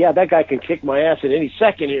 it's like, that guy can kick my ass at any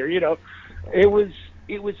second here,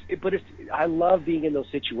 I love being in those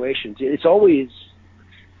situations. It's always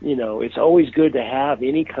good to have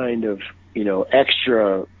any kind of,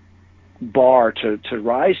 extra bar to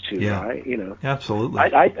rise to, right? Absolutely.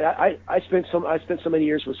 I spent so many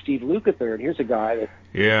years with Steve Lukather, and here's a guy that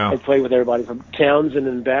had played with everybody from Townsend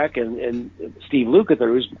and Beck and Steve Lukather,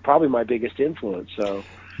 who's probably my biggest influence. So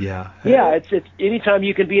it's anytime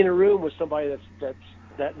you can be in a room with somebody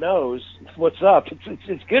that knows what's up,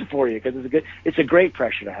 it's good for you because it's a great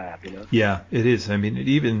pressure to have, Yeah, it is. I mean,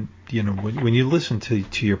 even when you listen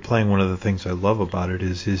to your playing, one of the things I love about it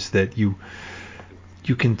is that you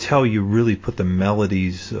can tell you really put the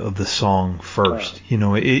melodies of the song first. I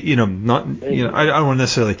don't want to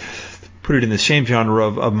necessarily put it in the same genre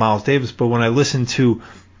of Miles Davis, but when I listen to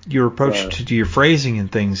your approach to your phrasing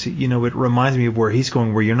and things, it reminds me of where he's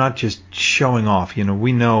going, where you're not just showing off.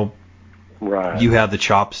 We know you have the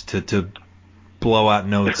chops to blow out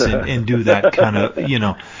notes and do that kind of,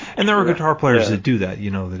 and there are guitar players that do that,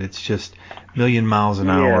 that it's just a million miles an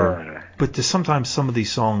hour. But sometimes some of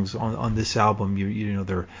these songs on this album,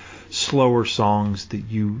 they're slower songs that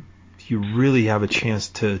you really have a chance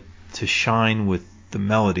to shine with the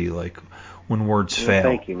melody, like When Words Fail.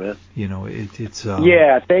 Thank you, man. It's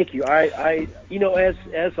thank you. I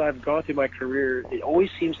as I've gone through my career, it always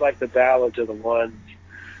seems like the ballads are the ones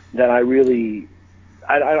that I really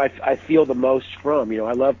I feel the most from.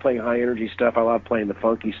 I love playing high energy stuff. I love playing the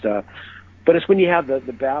funky stuff. But it's when you have the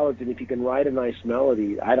ballads, and if you can write a nice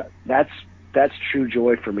melody, that's true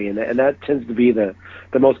joy for me, and that tends to be the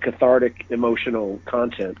most cathartic emotional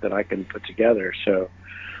content that I can put together. So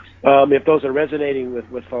if those are resonating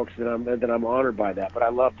with folks, then I'm honored by that. But I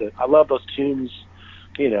love those tunes,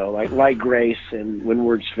 like Grace and When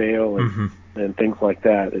Words Fail and things like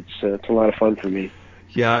that. It's a lot of fun for me.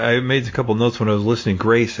 Yeah, I made a couple notes when I was listening.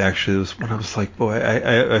 Grace, actually, was when I was like, boy,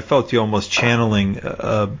 I felt you almost channeling,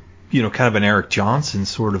 kind of an Eric Johnson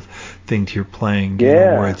sort of thing to your playing.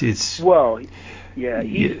 Where it's I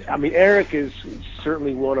mean, Eric is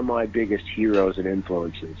certainly one of my biggest heroes and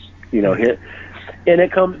influences. And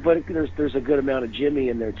it comes, but there's a good amount of Jimmy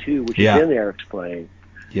in there too, which is in Eric's playing.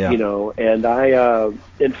 Yeah. And I,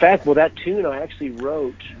 in fact, that tune I actually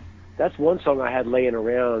wrote. That's one song I had laying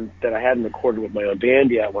around that I hadn't recorded with my own band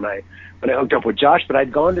yet when I hooked up with Josh. But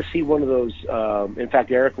I'd gone to see one of those. In fact,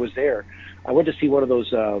 Eric was there. I went to see one of those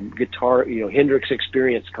guitar, Hendrix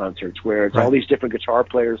Experience concerts where it's all these different guitar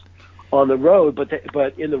players on the road.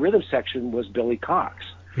 But in the rhythm section was Billy Cox.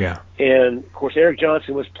 Yeah. And of course Eric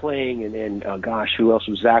Johnson was playing, and who else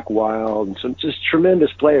was Zach Wilde and some just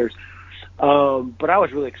tremendous players. But I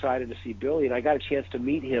was really excited to see Billy, and I got a chance to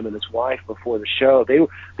meet him and his wife before the show.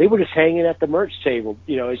 They were just hanging at the merch table.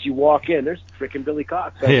 As you walk in, there's frickin' Billy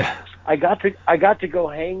Cox. So I got to go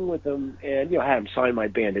hang with them, and had him sign my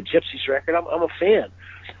band, a Gypsies record. I'm a fan.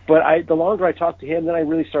 But the longer I talked to him, then I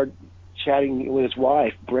really started chatting with his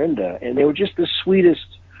wife, Brenda, and they were just the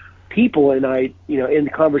sweetest people. And in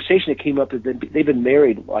the conversation, it came up that they've been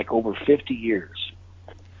married like over 50 years.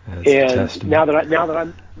 That's now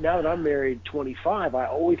that I'm married 25, I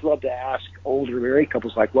always love to ask older married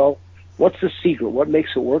couples, like, well, what's the secret? What makes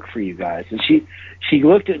it work for you guys? And she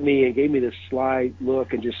looked at me and gave me this sly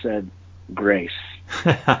look and just said, Grace.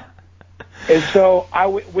 And so I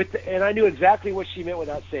knew exactly what she meant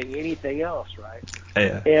without saying anything else, right?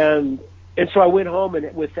 Yeah. And so I went home,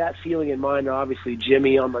 and with that feeling in mind, obviously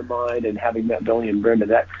Jimmy on my mind, and having met Billy and Brenda,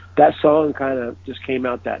 that song kind of just came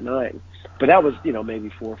out that night. But that was, maybe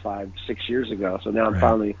 4, 5, 6 years ago. So now I'm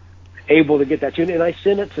finally able to get that tune, and I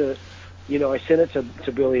sent it to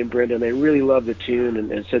Billy and Brenda, and they really loved the tune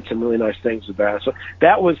and said some really nice things about it. So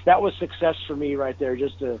that was success for me right there,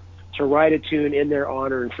 just to write a tune in their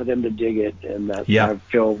honor and for them to dig it, and that Yeah. I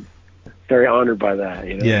feel very honored by that.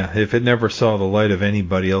 You know? Yeah, if it never saw the light of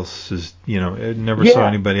anybody else's, it never saw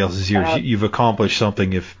anybody else's ears. You've accomplished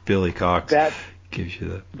something if Billy Cox gives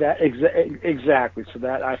you that. Exactly. So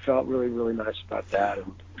that I felt really, really nice about that.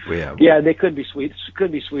 And they could be sweet.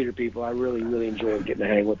 Could be sweeter people. I really, really enjoyed getting to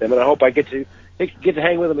hang with them, and I hope I get to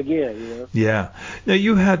hang with them again. You know. Yeah. Now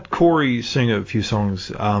you had Corey sing a few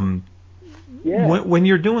songs. When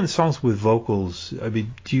you're doing songs with vocals, I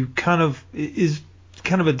mean, do you is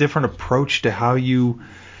a different approach to how you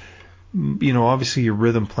obviously your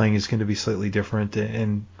rhythm playing is going to be slightly different,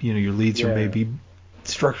 and your leads are maybe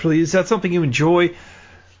structurally. Is that something you enjoy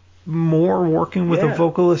more working with a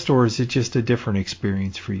vocalist, or is it just a different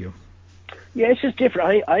experience for you? Yeah, it's just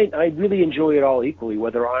different. I really enjoy it all equally,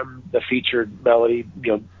 whether I'm the featured melody,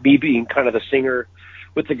 me being kind of the singer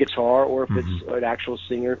with the guitar, or if it's an actual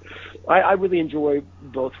singer. I really enjoy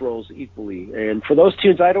both roles equally. And for those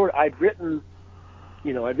tunes, I'd written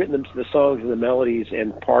the songs and the melodies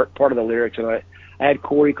and part of the lyrics, and I had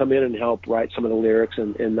Corey come in and help write some of the lyrics,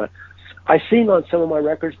 and I sing on some of my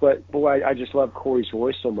records, but boy, I just love Corey's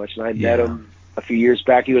voice so much, and I met him a few years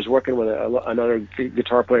back. He was working with another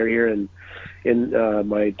guitar player here in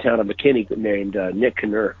my town of McKinney named Nick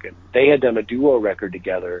Knurk, and they had done a duo record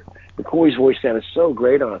together. And Corey's voice sounded so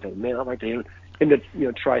great on it. I thought, man, I'd like him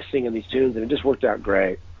to try singing these tunes, and it just worked out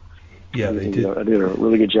great. Yeah, they did. I did a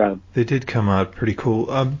really good job. They did come out pretty cool.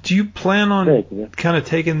 Do you plan on kind of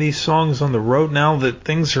taking these songs on the road now that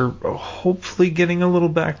things are hopefully getting a little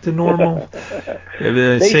back to normal?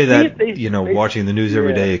 Watching the news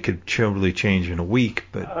every day, it could totally change in a week.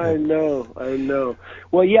 But I know.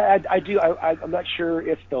 Well, yeah, I do. I'm not sure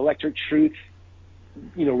if the Electric Truth,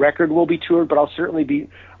 record will be toured, but I'll certainly be.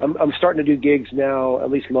 I'm starting to do gigs now,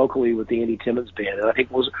 at least locally, with the Andy Timmons Band, and I think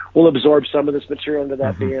we'll absorb some of this material into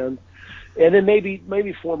that band. And then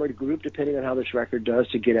maybe form a group depending on how this record does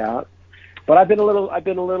to get out. But I've been a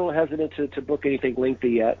little hesitant to book anything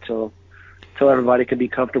lengthy yet till everybody can be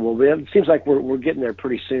comfortable. But it seems like we're getting there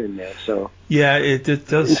pretty soon, man. So yeah, it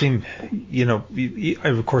does seem.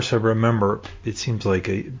 Of course, I remember. It seems like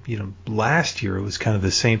last year it was kind of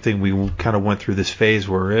the same thing. We kind of went through this phase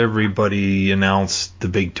where everybody announced the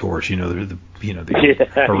big tours. The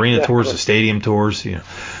arena tours, the stadium tours.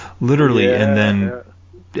 Literally, and then.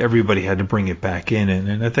 Everybody had to bring it back in,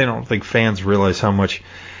 and I don't think fans realize how much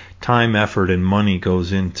time, effort, and money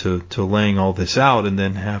goes into laying all this out, and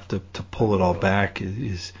then have to pull it all back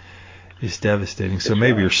is devastating. So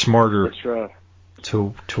maybe you're smarter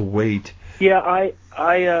to wait. Yeah,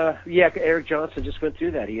 Eric Johnson just went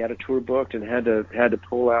through that. He had a tour booked and had to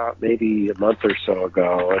pull out maybe a month or so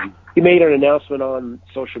ago, and he made an announcement on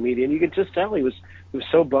social media, and you could just tell he was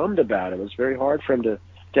so bummed about it. It was very hard for him to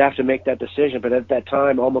have to make that decision. But at that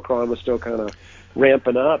time, Omicron was still kind of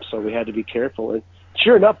ramping up, so we had to be careful. And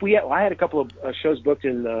sure enough, I had a couple of shows booked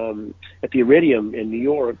at the Iridium in New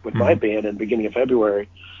York with my band in the beginning of February,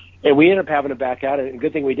 and we ended up having to back out. And a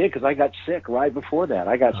good thing we did, because I got sick right before that.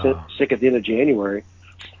 I got sick at the end of January,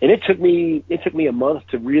 and it took me a month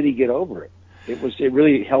to really get over it. It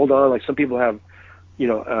really held on. Like some people have,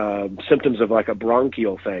 symptoms of like a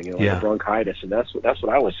bronchial thing, like a bronchitis, and that's what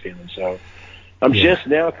I was feeling. So. I'm just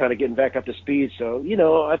now kind of getting back up to speed. So,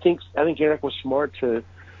 I think Eric was smart to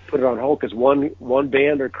put it on hold, because one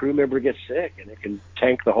band or crew member gets sick and it can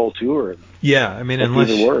tank the whole tour. Yeah, I mean, unless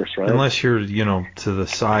you're, to the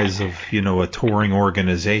size of, a touring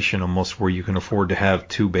organization almost, where you can afford to have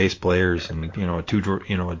two bass players and, a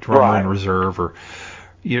drummer in reserve, or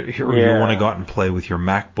you want to go out and play with your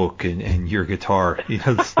MacBook and your guitar.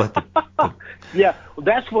 Just let the Yeah, well,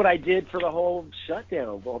 that's what I did for the whole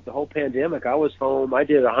shutdown, the whole pandemic. I was home. I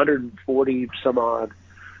did 140 some odd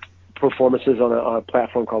performances on a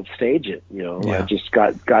platform called Stage It. I just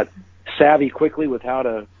got savvy quickly with how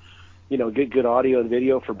to, get good audio and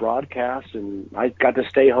video for broadcasts, and I got to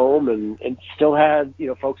stay home and still had,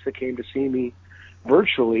 folks that came to see me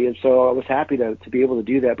virtually, and so I was happy to be able to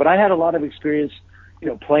do that. But I had a lot of experience,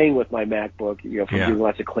 playing with my MacBook, from doing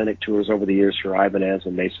lots of clinic tours over the years for Ibanez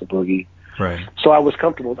and Mesa Boogie. Right. So I was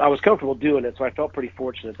comfortable doing it. So I felt pretty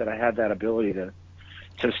fortunate that I had that ability to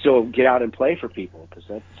still get out and play for people, because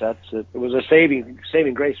it was a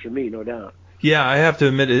saving grace for me, no doubt. Yeah, I have to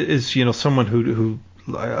admit, as someone who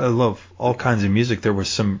I love all kinds of music, there was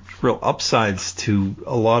some real upsides to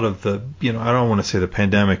a lot of the, I don't want to say the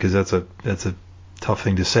pandemic, because that's a tough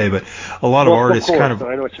thing to say, but a lot of artists I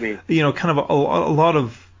know what you mean. Kind of a lot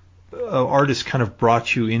of artists kind of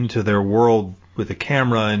brought you into their world with a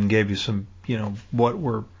camera and gave you some, what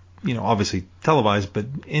were, obviously televised, but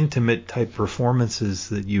intimate type performances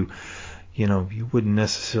that you you wouldn't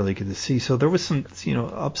necessarily get to see. So there was some,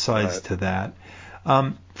 upsides to that.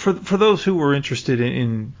 For those who were interested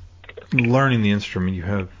in learning the instrument, you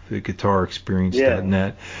have the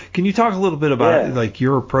guitarexperience.net. Can you talk a little bit about like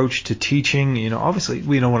your approach to teaching? Obviously,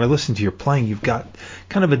 when I listen to your playing, you've got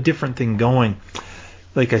kind of a different thing going.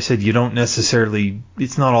 Like I said, you don't necessarily,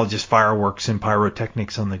 it's not all just fireworks and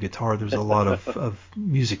pyrotechnics on the guitar. There's a lot of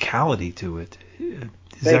musicality to it.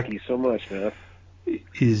 Thank you so much, man.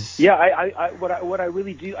 What I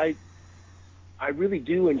really do, I really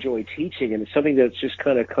do enjoy teaching, and it's something that's just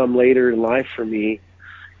kind of come later in life for me,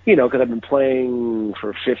 because I've been playing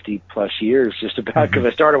for 50 plus years, just about, because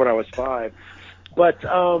I started when I was 5. But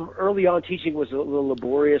early on, teaching was a little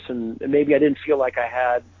laborious, and maybe I didn't feel like I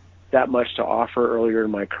had that much to offer earlier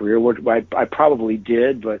in my career. I probably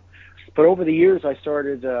did, but over the years, I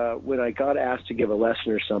started, when I got asked to give a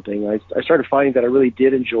lesson or something, I started finding that I really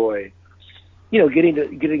did enjoy,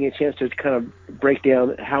 getting a chance to kind of break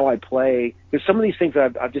down how I play. There's some of these things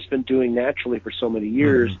that I've just been doing naturally for so many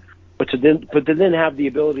years, but to then have the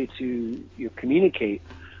ability to communicate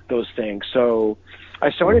those things. So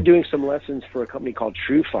I started doing some lessons for a company called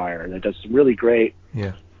TrueFire that does really great,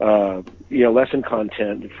 lesson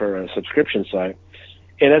content for a subscription site.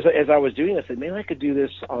 And as I was doing it, I said, man, I could do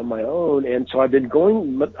this on my own. And so I've been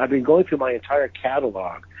going through my entire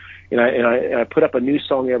catalog, and I put up a new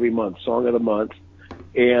song every month, Song of the Month.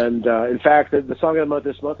 And in fact, the Song of the Month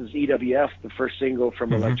this month is EWF, the first single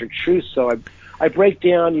from Electric Truth. So I break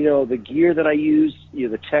down, the gear that I use,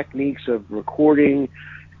 the techniques of recording.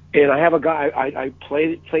 And I have a guy, I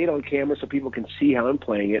play it on camera so people can see how I'm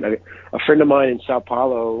playing it. A friend of mine in Sao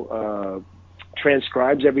Paulo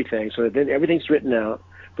transcribes everything, so then everything's written out.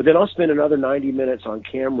 But then I'll spend another 90 minutes on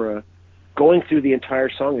camera going through the entire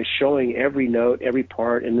song and showing every note, every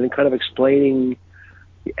part, and then kind of explaining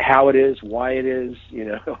how it is, why it is,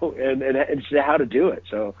 and how to do it.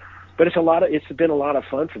 So, but it's been a lot of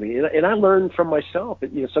fun for me. And I learned from myself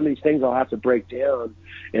that, some of these things I'll have to break down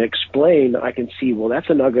and explain. I can see, well, that's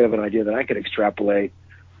a nugget of an idea that I could extrapolate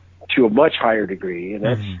to a much higher degree. And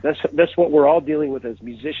that's what we're all dealing with as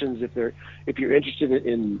musicians. If you're interested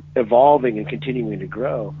in evolving and continuing to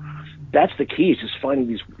grow, that's the key, is just finding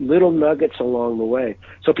these little nuggets along the way.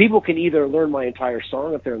 So people can either learn my entire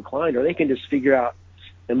song if they're inclined, or they can just figure out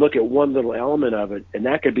and look at one little element of it, and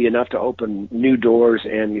that could be enough to open new doors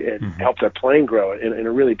and help their playing grow in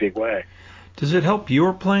a really big way. Does it help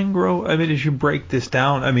your playing grow? I mean, as you break this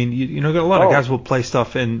down, I mean, a lot of guys will play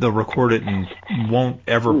stuff and they'll record it and won't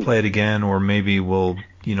ever play it again, or maybe will,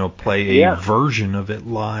 play a version of it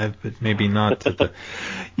live, but maybe not to the,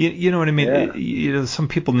 you know what I mean? Yeah. Some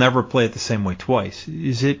people never play it the same way twice.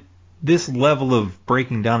 Is it this level of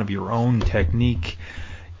breaking down of your own technique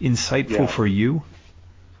insightful for you?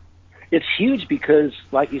 It's huge because,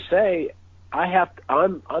 like you say,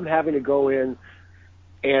 I'm having to go in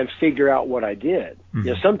and figure out what I did.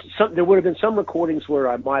 There would have been some recordings where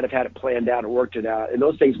I might have had it planned out and worked it out, and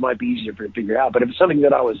those things might be easier to figure out. But if it's something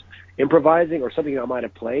that I was improvising or something I might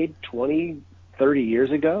have played 20, 30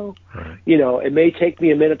 years ago, it may take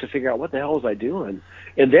me a minute to figure out what the hell was I doing.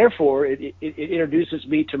 And therefore, it introduces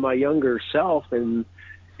me to my younger self, and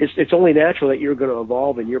it's only natural that you're going to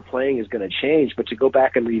evolve and your playing is going to change. But to go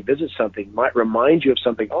back and revisit something might remind you of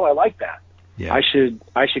something. Oh, I like that. Yeah. I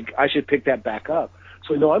should pick that back up.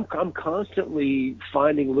 So I'm constantly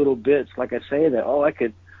finding little bits, like I say, that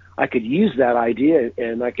I could use that idea,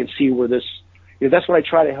 and I can see where this. That's what I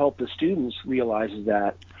try to help the students realize, is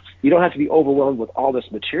that you don't have to be overwhelmed with all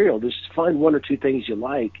this material. Just find one or two things you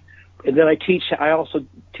like, and then I also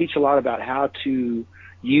teach a lot about how to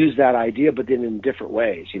use that idea, but then in different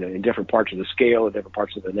ways. In different parts of the scale, in different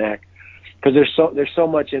parts of the neck, because there's so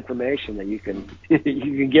much information that you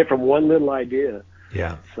can get from one little idea.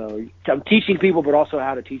 Yeah. So I'm teaching people, but also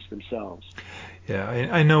how to teach themselves. Yeah,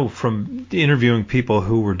 I know from interviewing people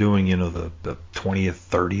who were doing, the 20th,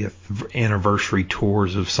 30th anniversary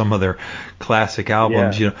tours of some of their classic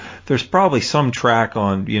albums. There's probably some track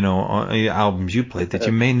on albums you played that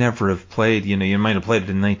you may never have played. You might have played it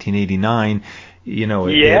in 1989,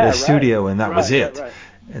 at a studio, and that was it. Right.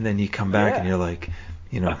 And then you come back and you're like,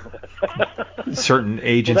 certain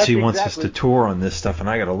agency wants us to tour on this stuff, and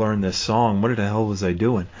I got to learn this song. What the hell was I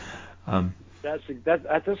doing?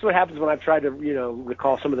 That's what happens when I've tried to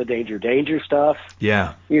recall some of the Danger stuff.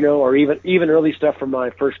 Yeah. Or even early stuff from my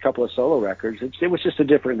first couple of solo records. It was just a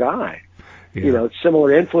different guy. Yeah.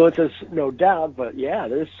 Similar influences, no doubt, but yeah,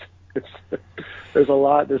 there's a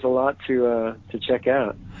lot to check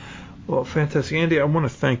out. Well, fantastic. Andy, I want to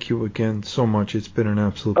thank you again so much. It's been an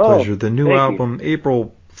absolute pleasure. The new album,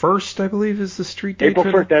 April 1st, I believe, is the street date. April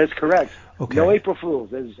 1st, that is correct. Okay. No April Fools.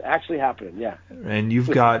 It's actually happening. Yeah. And you've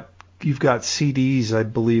got CDs, I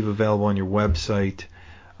believe, available on your website.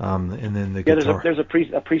 And then the guitar. There's a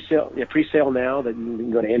pre-sale now that you can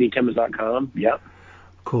go to AndyTimmons.com. Yeah.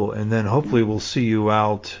 Cool. And then hopefully we'll see you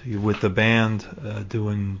out with the band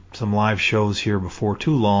doing some live shows here before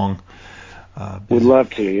too long. We'd love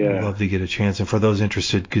to, yeah. We'd love to get a chance. And for those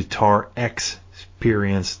interested,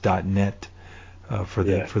 guitarexperience.net for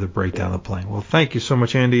the breakdown of playing. Well, thank you so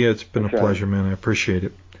much, Andy. It's been a pleasure, man. I appreciate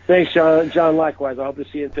it. Thanks, John. John, likewise. I hope to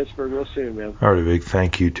see you in Pittsburgh real soon, man. All right, a big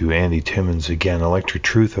thank you to Andy Timmons. Again, Electric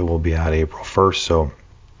Truth will be out April 1st, so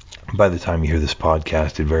by the time you hear this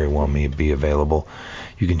podcast, it very well may be available.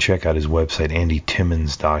 You can check out his website,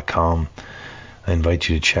 AndyTimmons.com. I invite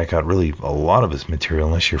you to check out really a lot of his material,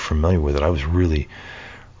 unless you're familiar with it. I was really,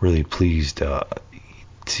 really pleased to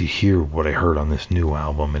hear what I heard on this new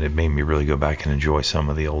album, and it made me really go back and enjoy some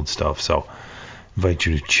of the old stuff, so I invite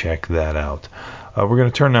you to check that out. We're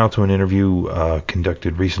going to turn now to an interview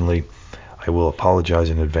conducted recently. I will apologize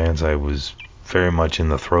in advance. I was very much in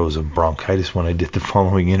the throes of bronchitis when I did the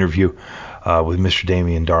following interview with Mr.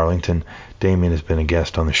 Damian Darlington. Damian has been a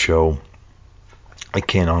guest on the show. I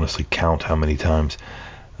can't honestly count how many times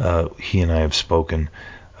he and I have spoken.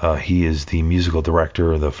 He is the musical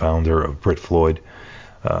director, the founder of Brit Floyd.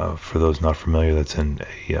 For those not familiar, that's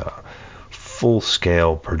a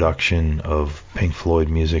full-scale production of Pink Floyd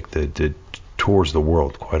music that tours the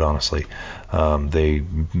world, quite honestly. They,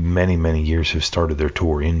 many years, have started their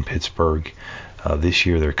tour in Pittsburgh. This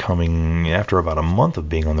year they're coming after about a month of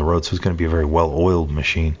being on the road, so it's going to be a very well-oiled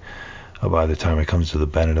machine. By the time it comes to the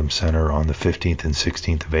Benedum Center on the 15th and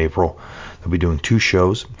 16th of April. They'll be doing 2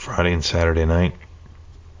 shows, Friday and Saturday night.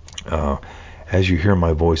 As you hear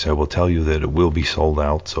my voice, I will tell you that it will be sold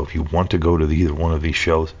out, so if you want to go to either one of these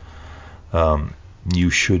shows,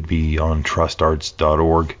 you should be on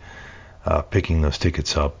trustarts.org picking those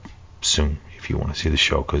tickets up soon if you want to see the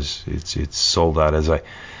show, because it's sold out. As I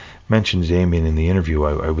mentioned to Damian in the interview,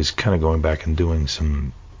 I was kind of going back and doing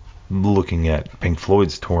some looking at Pink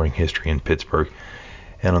Floyd's touring history in Pittsburgh,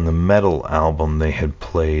 and on the Metal album they had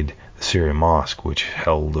played the Syrian Mosque, which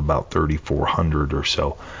held about 3,400 or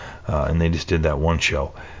so, and they just did that one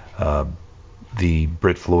show. The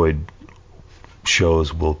Brit Floyd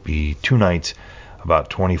shows will be 2 nights, about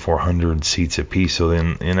 2,400 seats apiece, so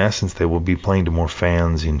in essence they will be playing to more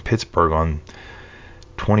fans in Pittsburgh on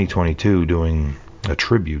 2022, doing a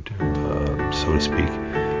tribute, so to speak,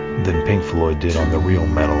 than Pink Floyd did on the Real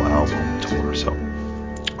Metal album tour. So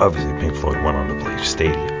obviously Pink Floyd went on to play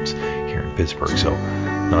stadiums here in Pittsburgh, so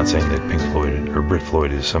not saying that Pink Floyd or Brit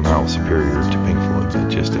Floyd is somehow superior to Pink Floyd, but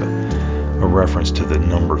just a reference to the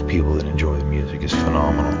number of people that enjoy the music is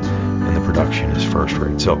phenomenal, and the production is first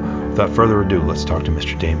rate. So without further ado, let's talk to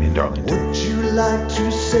Mr. Damian Darlington. Would you like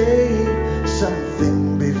to say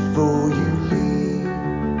something before you leave?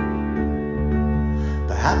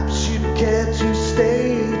 Perhaps you'd care to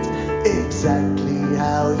state exactly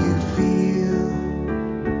how you feel.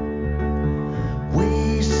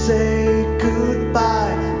 We say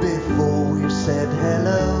goodbye before we've said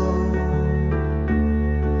hello.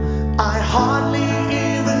 I hardly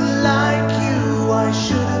even like you, I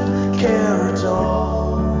shouldn't care at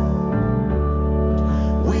all.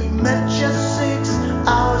 We met just 6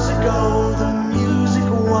 hours ago, the music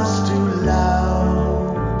was too loud.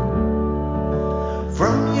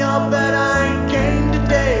 From your bed I came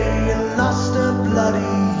today and lost a bloody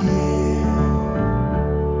year.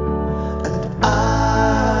 And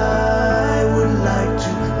I would like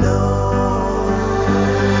to know,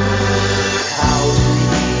 how do you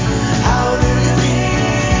feel? How do you feel?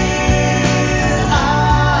 How do you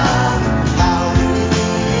feel?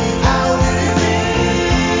 How do you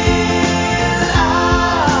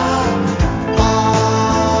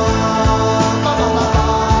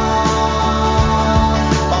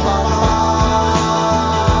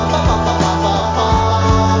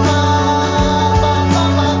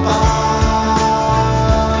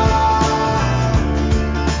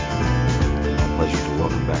Pleasure to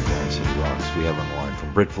welcome back to Iron City Rocks. We have on the line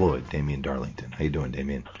from Brit Floyd, Damian Darlington. How you doing,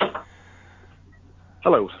 Damian?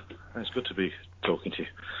 Hello. It's good to be talking to you.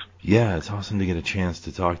 Yeah, it's awesome to get a chance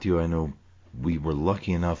to talk to you. I know we were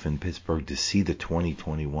lucky enough in Pittsburgh to see the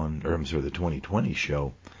 2020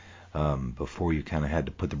 show before you kind of had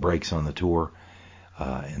to put the brakes on the tour,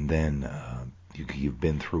 and then you've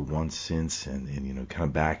been through once since, and you know, kind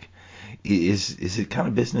of back. Is it kind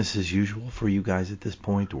of business as usual for you guys at this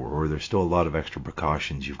point, or are there still a lot of extra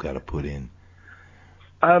precautions you've got to put in?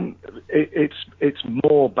 It's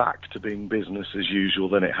more back to being business as usual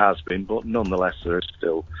than it has been, but nonetheless there's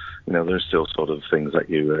still sort of things that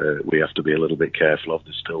we have to be a little bit careful of.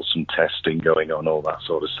 There's still some testing going on, all that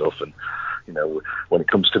sort of stuff, and when it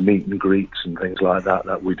comes to meet and greets and things like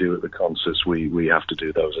that we do at the concerts, we have to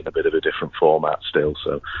do those in a bit of a different format still.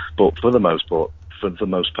 So, but for the most part,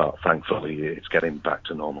 thankfully, it's getting back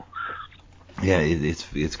to normal. Yeah,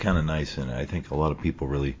 it's kind of nice, and I think a lot of people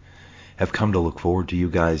really have come to look forward to you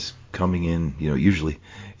guys coming in. Usually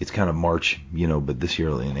it's kind of March, but this year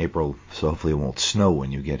in April, so hopefully it won't snow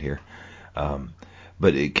when you get here.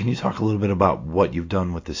 But can you talk a little bit about what you've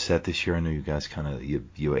done with the set this year? I know you guys kind of,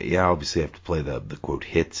 you obviously have to play the quote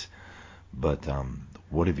hits, but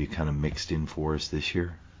what have you kind of mixed in for us this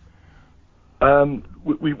year?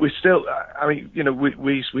 We still,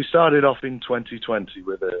 we started off in 2020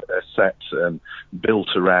 with a set built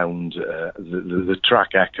around the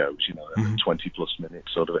track Echoes, a 20 plus minute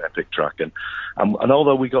sort of epic track, and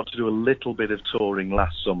although we got to do a little bit of touring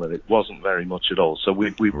last summer, it wasn't very much at all. So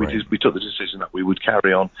we took the decision that we would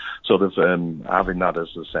carry on sort of having that as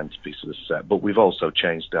the centerpiece of the set, but we've also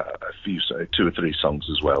changed a few, 2 or 3 songs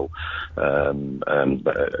as well, to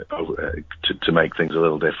make things a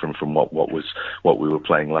little different from what we were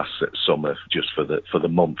playing last summer, just for the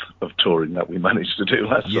month of touring that we managed to do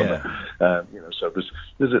last summer. So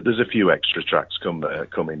there's a few extra tracks come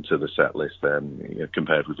into the set list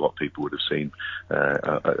compared with what people would have seen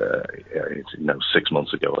 6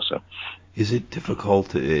 months ago or so. Is it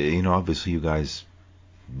difficult, obviously you guys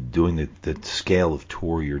doing the scale of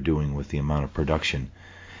tour you're doing with the amount of production,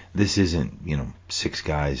 this isn't 6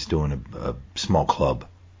 guys doing a small club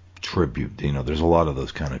tribute. There's a lot of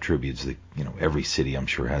those kind of tributes that every city I'm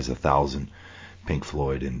sure has 1,000 Pink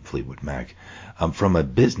Floyd and Fleetwood Mac. From a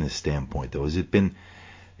business standpoint though, has it been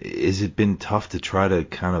tough to try to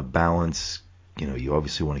kind of balance, you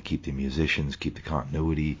obviously want to keep the musicians, keep the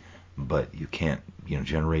continuity, but you can't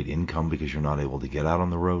generate income because you're not able to get out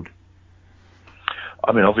on the road?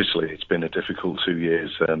 I mean, obviously, it's been a difficult 2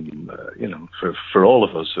 years, for all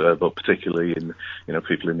of us, but particularly in,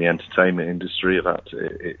 people in the entertainment industry.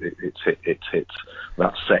 It's hit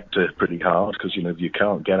that sector pretty hard because you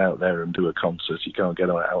can't get out there and do a concert, you can't get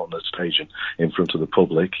out on the stage and in front of the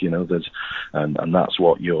public. And that's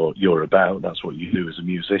what you're about. That's what you do as a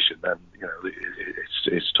musician. And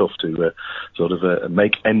it's tough to sort of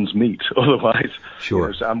make ends meet otherwise.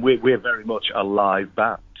 Sure. And we're very much a live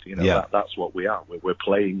band. That's what we are. We're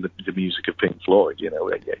playing the music of Pink Floyd.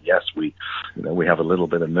 Yes, we have a little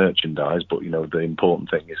bit of merchandise, but the important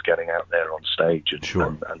thing is getting out there on stage and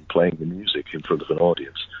playing the music in front of an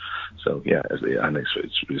audience. So yeah, and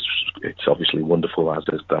it's obviously wonderful as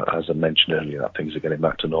I mentioned earlier that things are getting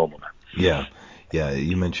back to normal now. Yeah.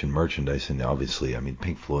 You mentioned merchandise, and obviously,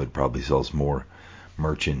 Pink Floyd probably sells more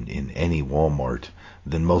merch in any Walmart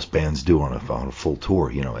than most bands do on a full tour,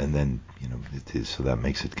 and then so that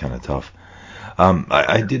makes it kind of tough.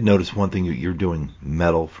 I did notice one thing, you're doing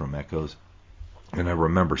Metal from Echoes, and I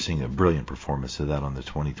remember seeing a brilliant performance of that on the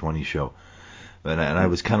 2020 show, and I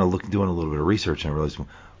was kind of doing a little bit of research, and I realized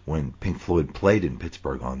when Pink Floyd played in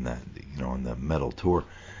Pittsburgh on that, on the Metal tour,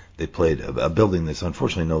 they played a building that's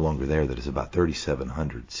unfortunately no longer there that is about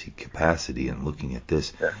 3,700 seat capacity. And looking at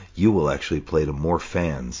this, you will actually play to more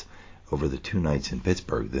fans over the 2 nights in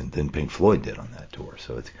Pittsburgh than Pink Floyd did on that tour.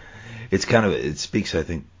 So it speaks, I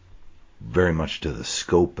think, very much to the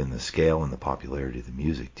scope and the scale and the popularity of the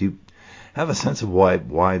music. Do you have a sense of why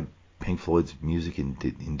Pink Floyd's music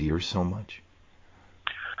endears so much?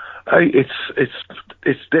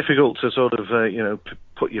 It's difficult to sort of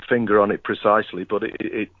put your finger on it precisely, but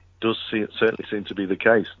it does certainly seem to be the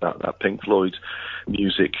case that Pink Floyd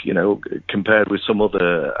music, compared with some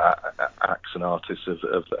other acts and artists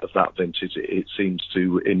of that vintage, it seems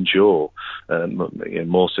to endure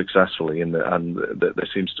more successfully, and there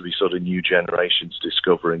seems to be sort of new generations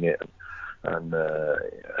discovering it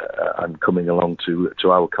and coming along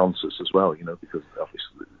to our concerts as well, because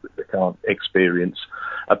obviously they can't experience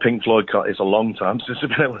a Pink Floyd concert. It's a long time since they've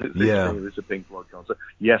been able to experience a Pink Floyd concert.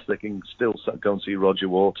 Yes, they can still go and see Roger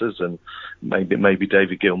Waters, and maybe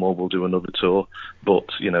David Gilmour will do another tour, but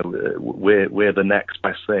we're the next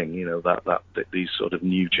best thing, that these sort of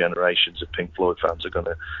new generations of Pink Floyd fans are going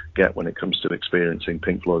to get when it comes to experiencing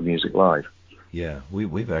Pink Floyd music live. Yeah,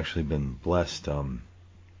 we've actually been blessed.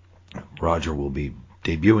 Roger will be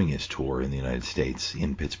debuting his tour in the United States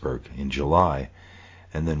in Pittsburgh in July,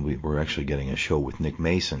 and then we're actually getting a show with Nick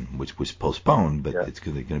Mason, which was postponed, but it's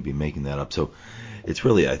going to be making that up. So it's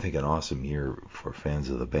really, I think, an awesome year for fans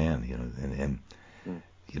of the band, and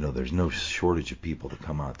there's no shortage of people to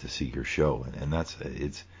come out to see your show, and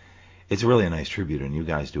it's it's really a nice tribute, and you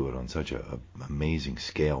guys do it on such a amazing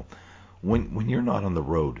scale. When you're not on the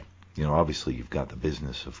road, obviously you've got the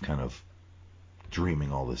business of kind of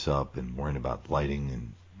dreaming all this up and worrying about lighting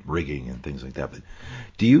and rigging and things like that. But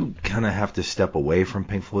do you kind of have to step away from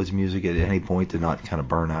Pink Floyd's music at any point to not kind of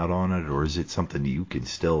burn out on it, or is it something that you can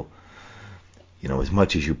still, as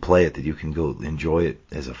much as you play it, that you can go enjoy it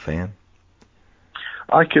as a fan?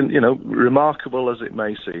 I can, remarkable as it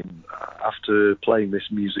may seem, after playing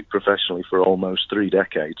this music professionally for almost 3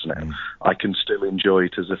 decades now, I can still enjoy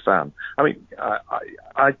it as a fan. I mean,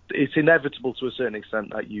 it's inevitable to a certain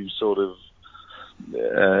extent that you sort of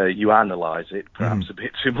you analyze it perhaps a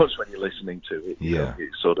bit too much when you're listening to it.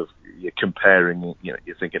 You're comparing, you're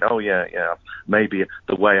thinking, oh yeah, maybe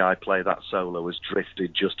the way I play that solo has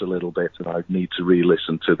drifted just a little bit and I need to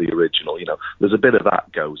re-listen to the original. There's a bit of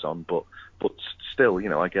that goes on, but still,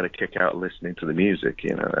 I get a kick out of listening to the music,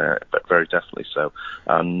 but very definitely so.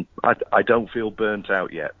 I don't feel burnt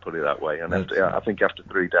out yet, put it that way. And I think after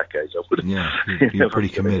 3 decades, I would. Yeah, you're pretty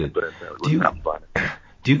committed.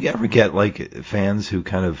 Do you ever get like fans who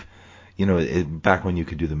kind of, back when you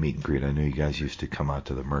could do the meet and greet, I know you guys used to come out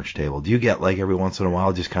to the merch table. Do you get like every once in a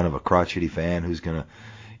while just kind of a crotchety fan who's gonna,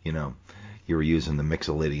 you were using the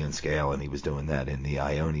Mixolydian scale and he was doing that in the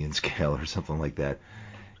Ionian scale or something like that,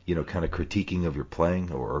 kind of critiquing of your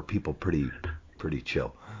playing, or are people pretty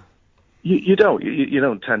chill? You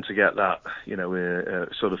don't tend to get that,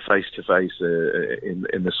 sort of face to face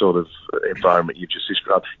in the sort of environment you just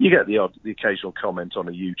described. You get the occasional comment on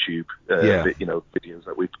a YouTube, videos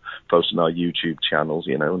that we post on our YouTube channels,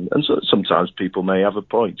 and so sometimes people may have a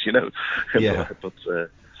point, Yeah.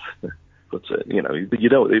 But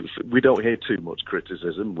we don't hear too much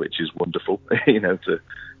criticism, which is wonderful,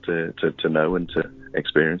 to know and to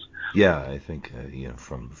experience. Yeah, I think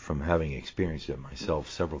from having experienced it myself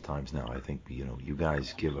several times now, I think you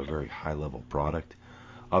guys give a very high level product.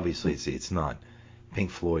 Obviously, it's not Pink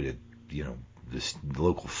Floyd at this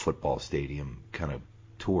local football stadium kind of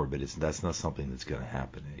tour, but that's not something that's going to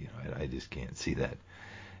happen. I just can't see that.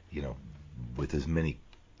 With as many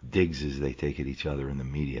digs as they take at each other in the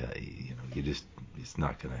media, it's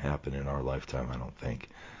not going to happen in our lifetime, I don't think.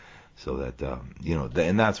 So that,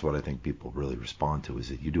 and that's what I think people really respond to, is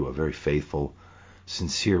that you do a very faithful,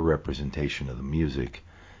 sincere representation of the music,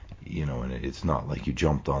 and it's not like you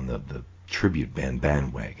jumped on the tribute band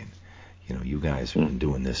bandwagon. You guys have been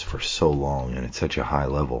doing this for so long, and at such a high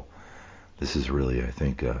level. This is really, I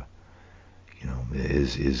think,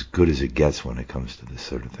 is good as it gets when it comes to this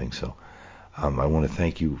sort of thing. So I want to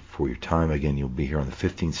thank you for your time. Again, you'll be here on the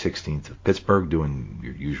 15th, 16th of Pittsburgh doing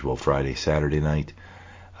your usual Friday, Saturday night.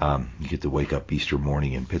 You get to wake up Easter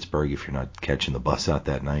morning in Pittsburgh if you're not catching the bus out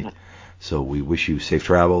that night. So we wish you safe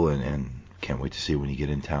travel and can't wait to see you when you get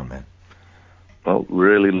in town, man. Well,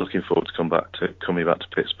 really looking forward to coming back to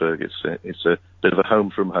Pittsburgh. It's a bit of a home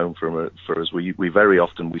from home for us. We very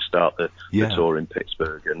often we start the tour in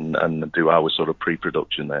Pittsburgh and do our sort of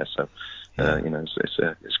pre-production there. So it's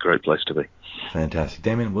a great place to be. Fantastic,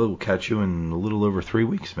 Damien. We'll catch you in a little over 3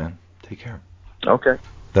 weeks, man. Take care. Okay.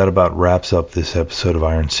 That about wraps up this episode of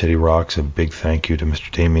Iron City Rocks. A big thank you to Mr.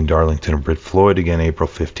 Damien Darlington and Brit Floyd. Again, April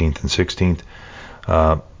 15th and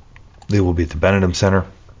 16th. They will be at the Benedum Center.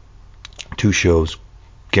 2 shows,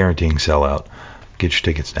 guaranteeing sellout. Get your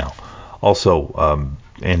tickets now. Also,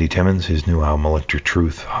 Andy Timmons, his new album Electric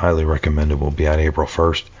Truth, highly recommended, will be out April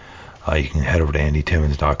 1st. You can head over to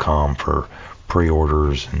andytimmons.com for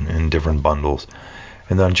pre-orders and different bundles.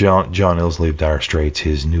 And then John Illsley of Dire Straits,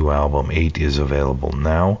 his new album 8 is available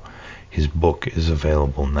now. His book is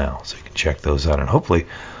available now, so you can check those out. And hopefully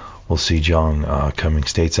we'll see John coming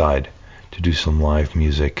stateside to do some live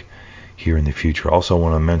music here in the future. Also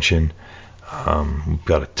want to mention we've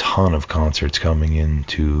got a ton of concerts coming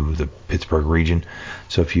into the Pittsburgh region.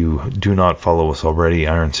 So if you do not follow us already,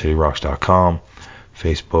 IronCityRocks.com,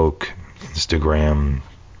 Facebook, Instagram,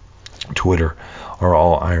 Twitter are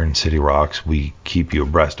all Iron City Rocks. We keep you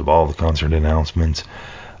abreast of all the concert announcements.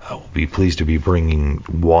 We'll be pleased to be bringing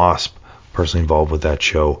Wasp, personally involved with that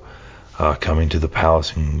show, coming to the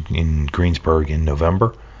Palace in Greensburg in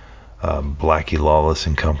November. Blackie Lawless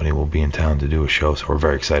and company will be in town to do a show, so we're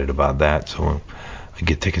very excited about that. So I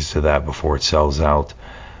get tickets to that before it sells out.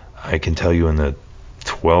 I can tell you in the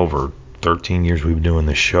 12 or 13 years we've been doing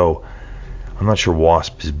this show, I'm not sure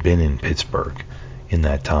Wasp has been in Pittsburgh in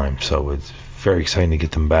that time, so it's very exciting to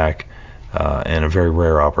get them back, and a very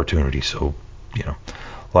rare opportunity. So, a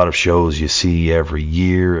lot of shows you see every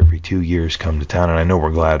year, every 2 years come to town, and I know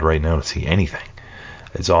we're glad right now to see anything.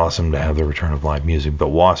 It's awesome to have the return of live music, but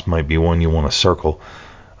Wasp might be one you want to circle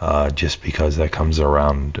just because that comes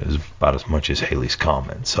around about as much as Haley's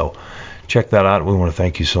comments. So check that out. We want to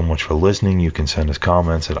thank you so much for listening. You can send us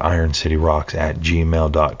comments at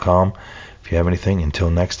ironcityrocks@gmail.com. If you have anything, until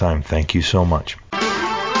next time, thank you so much.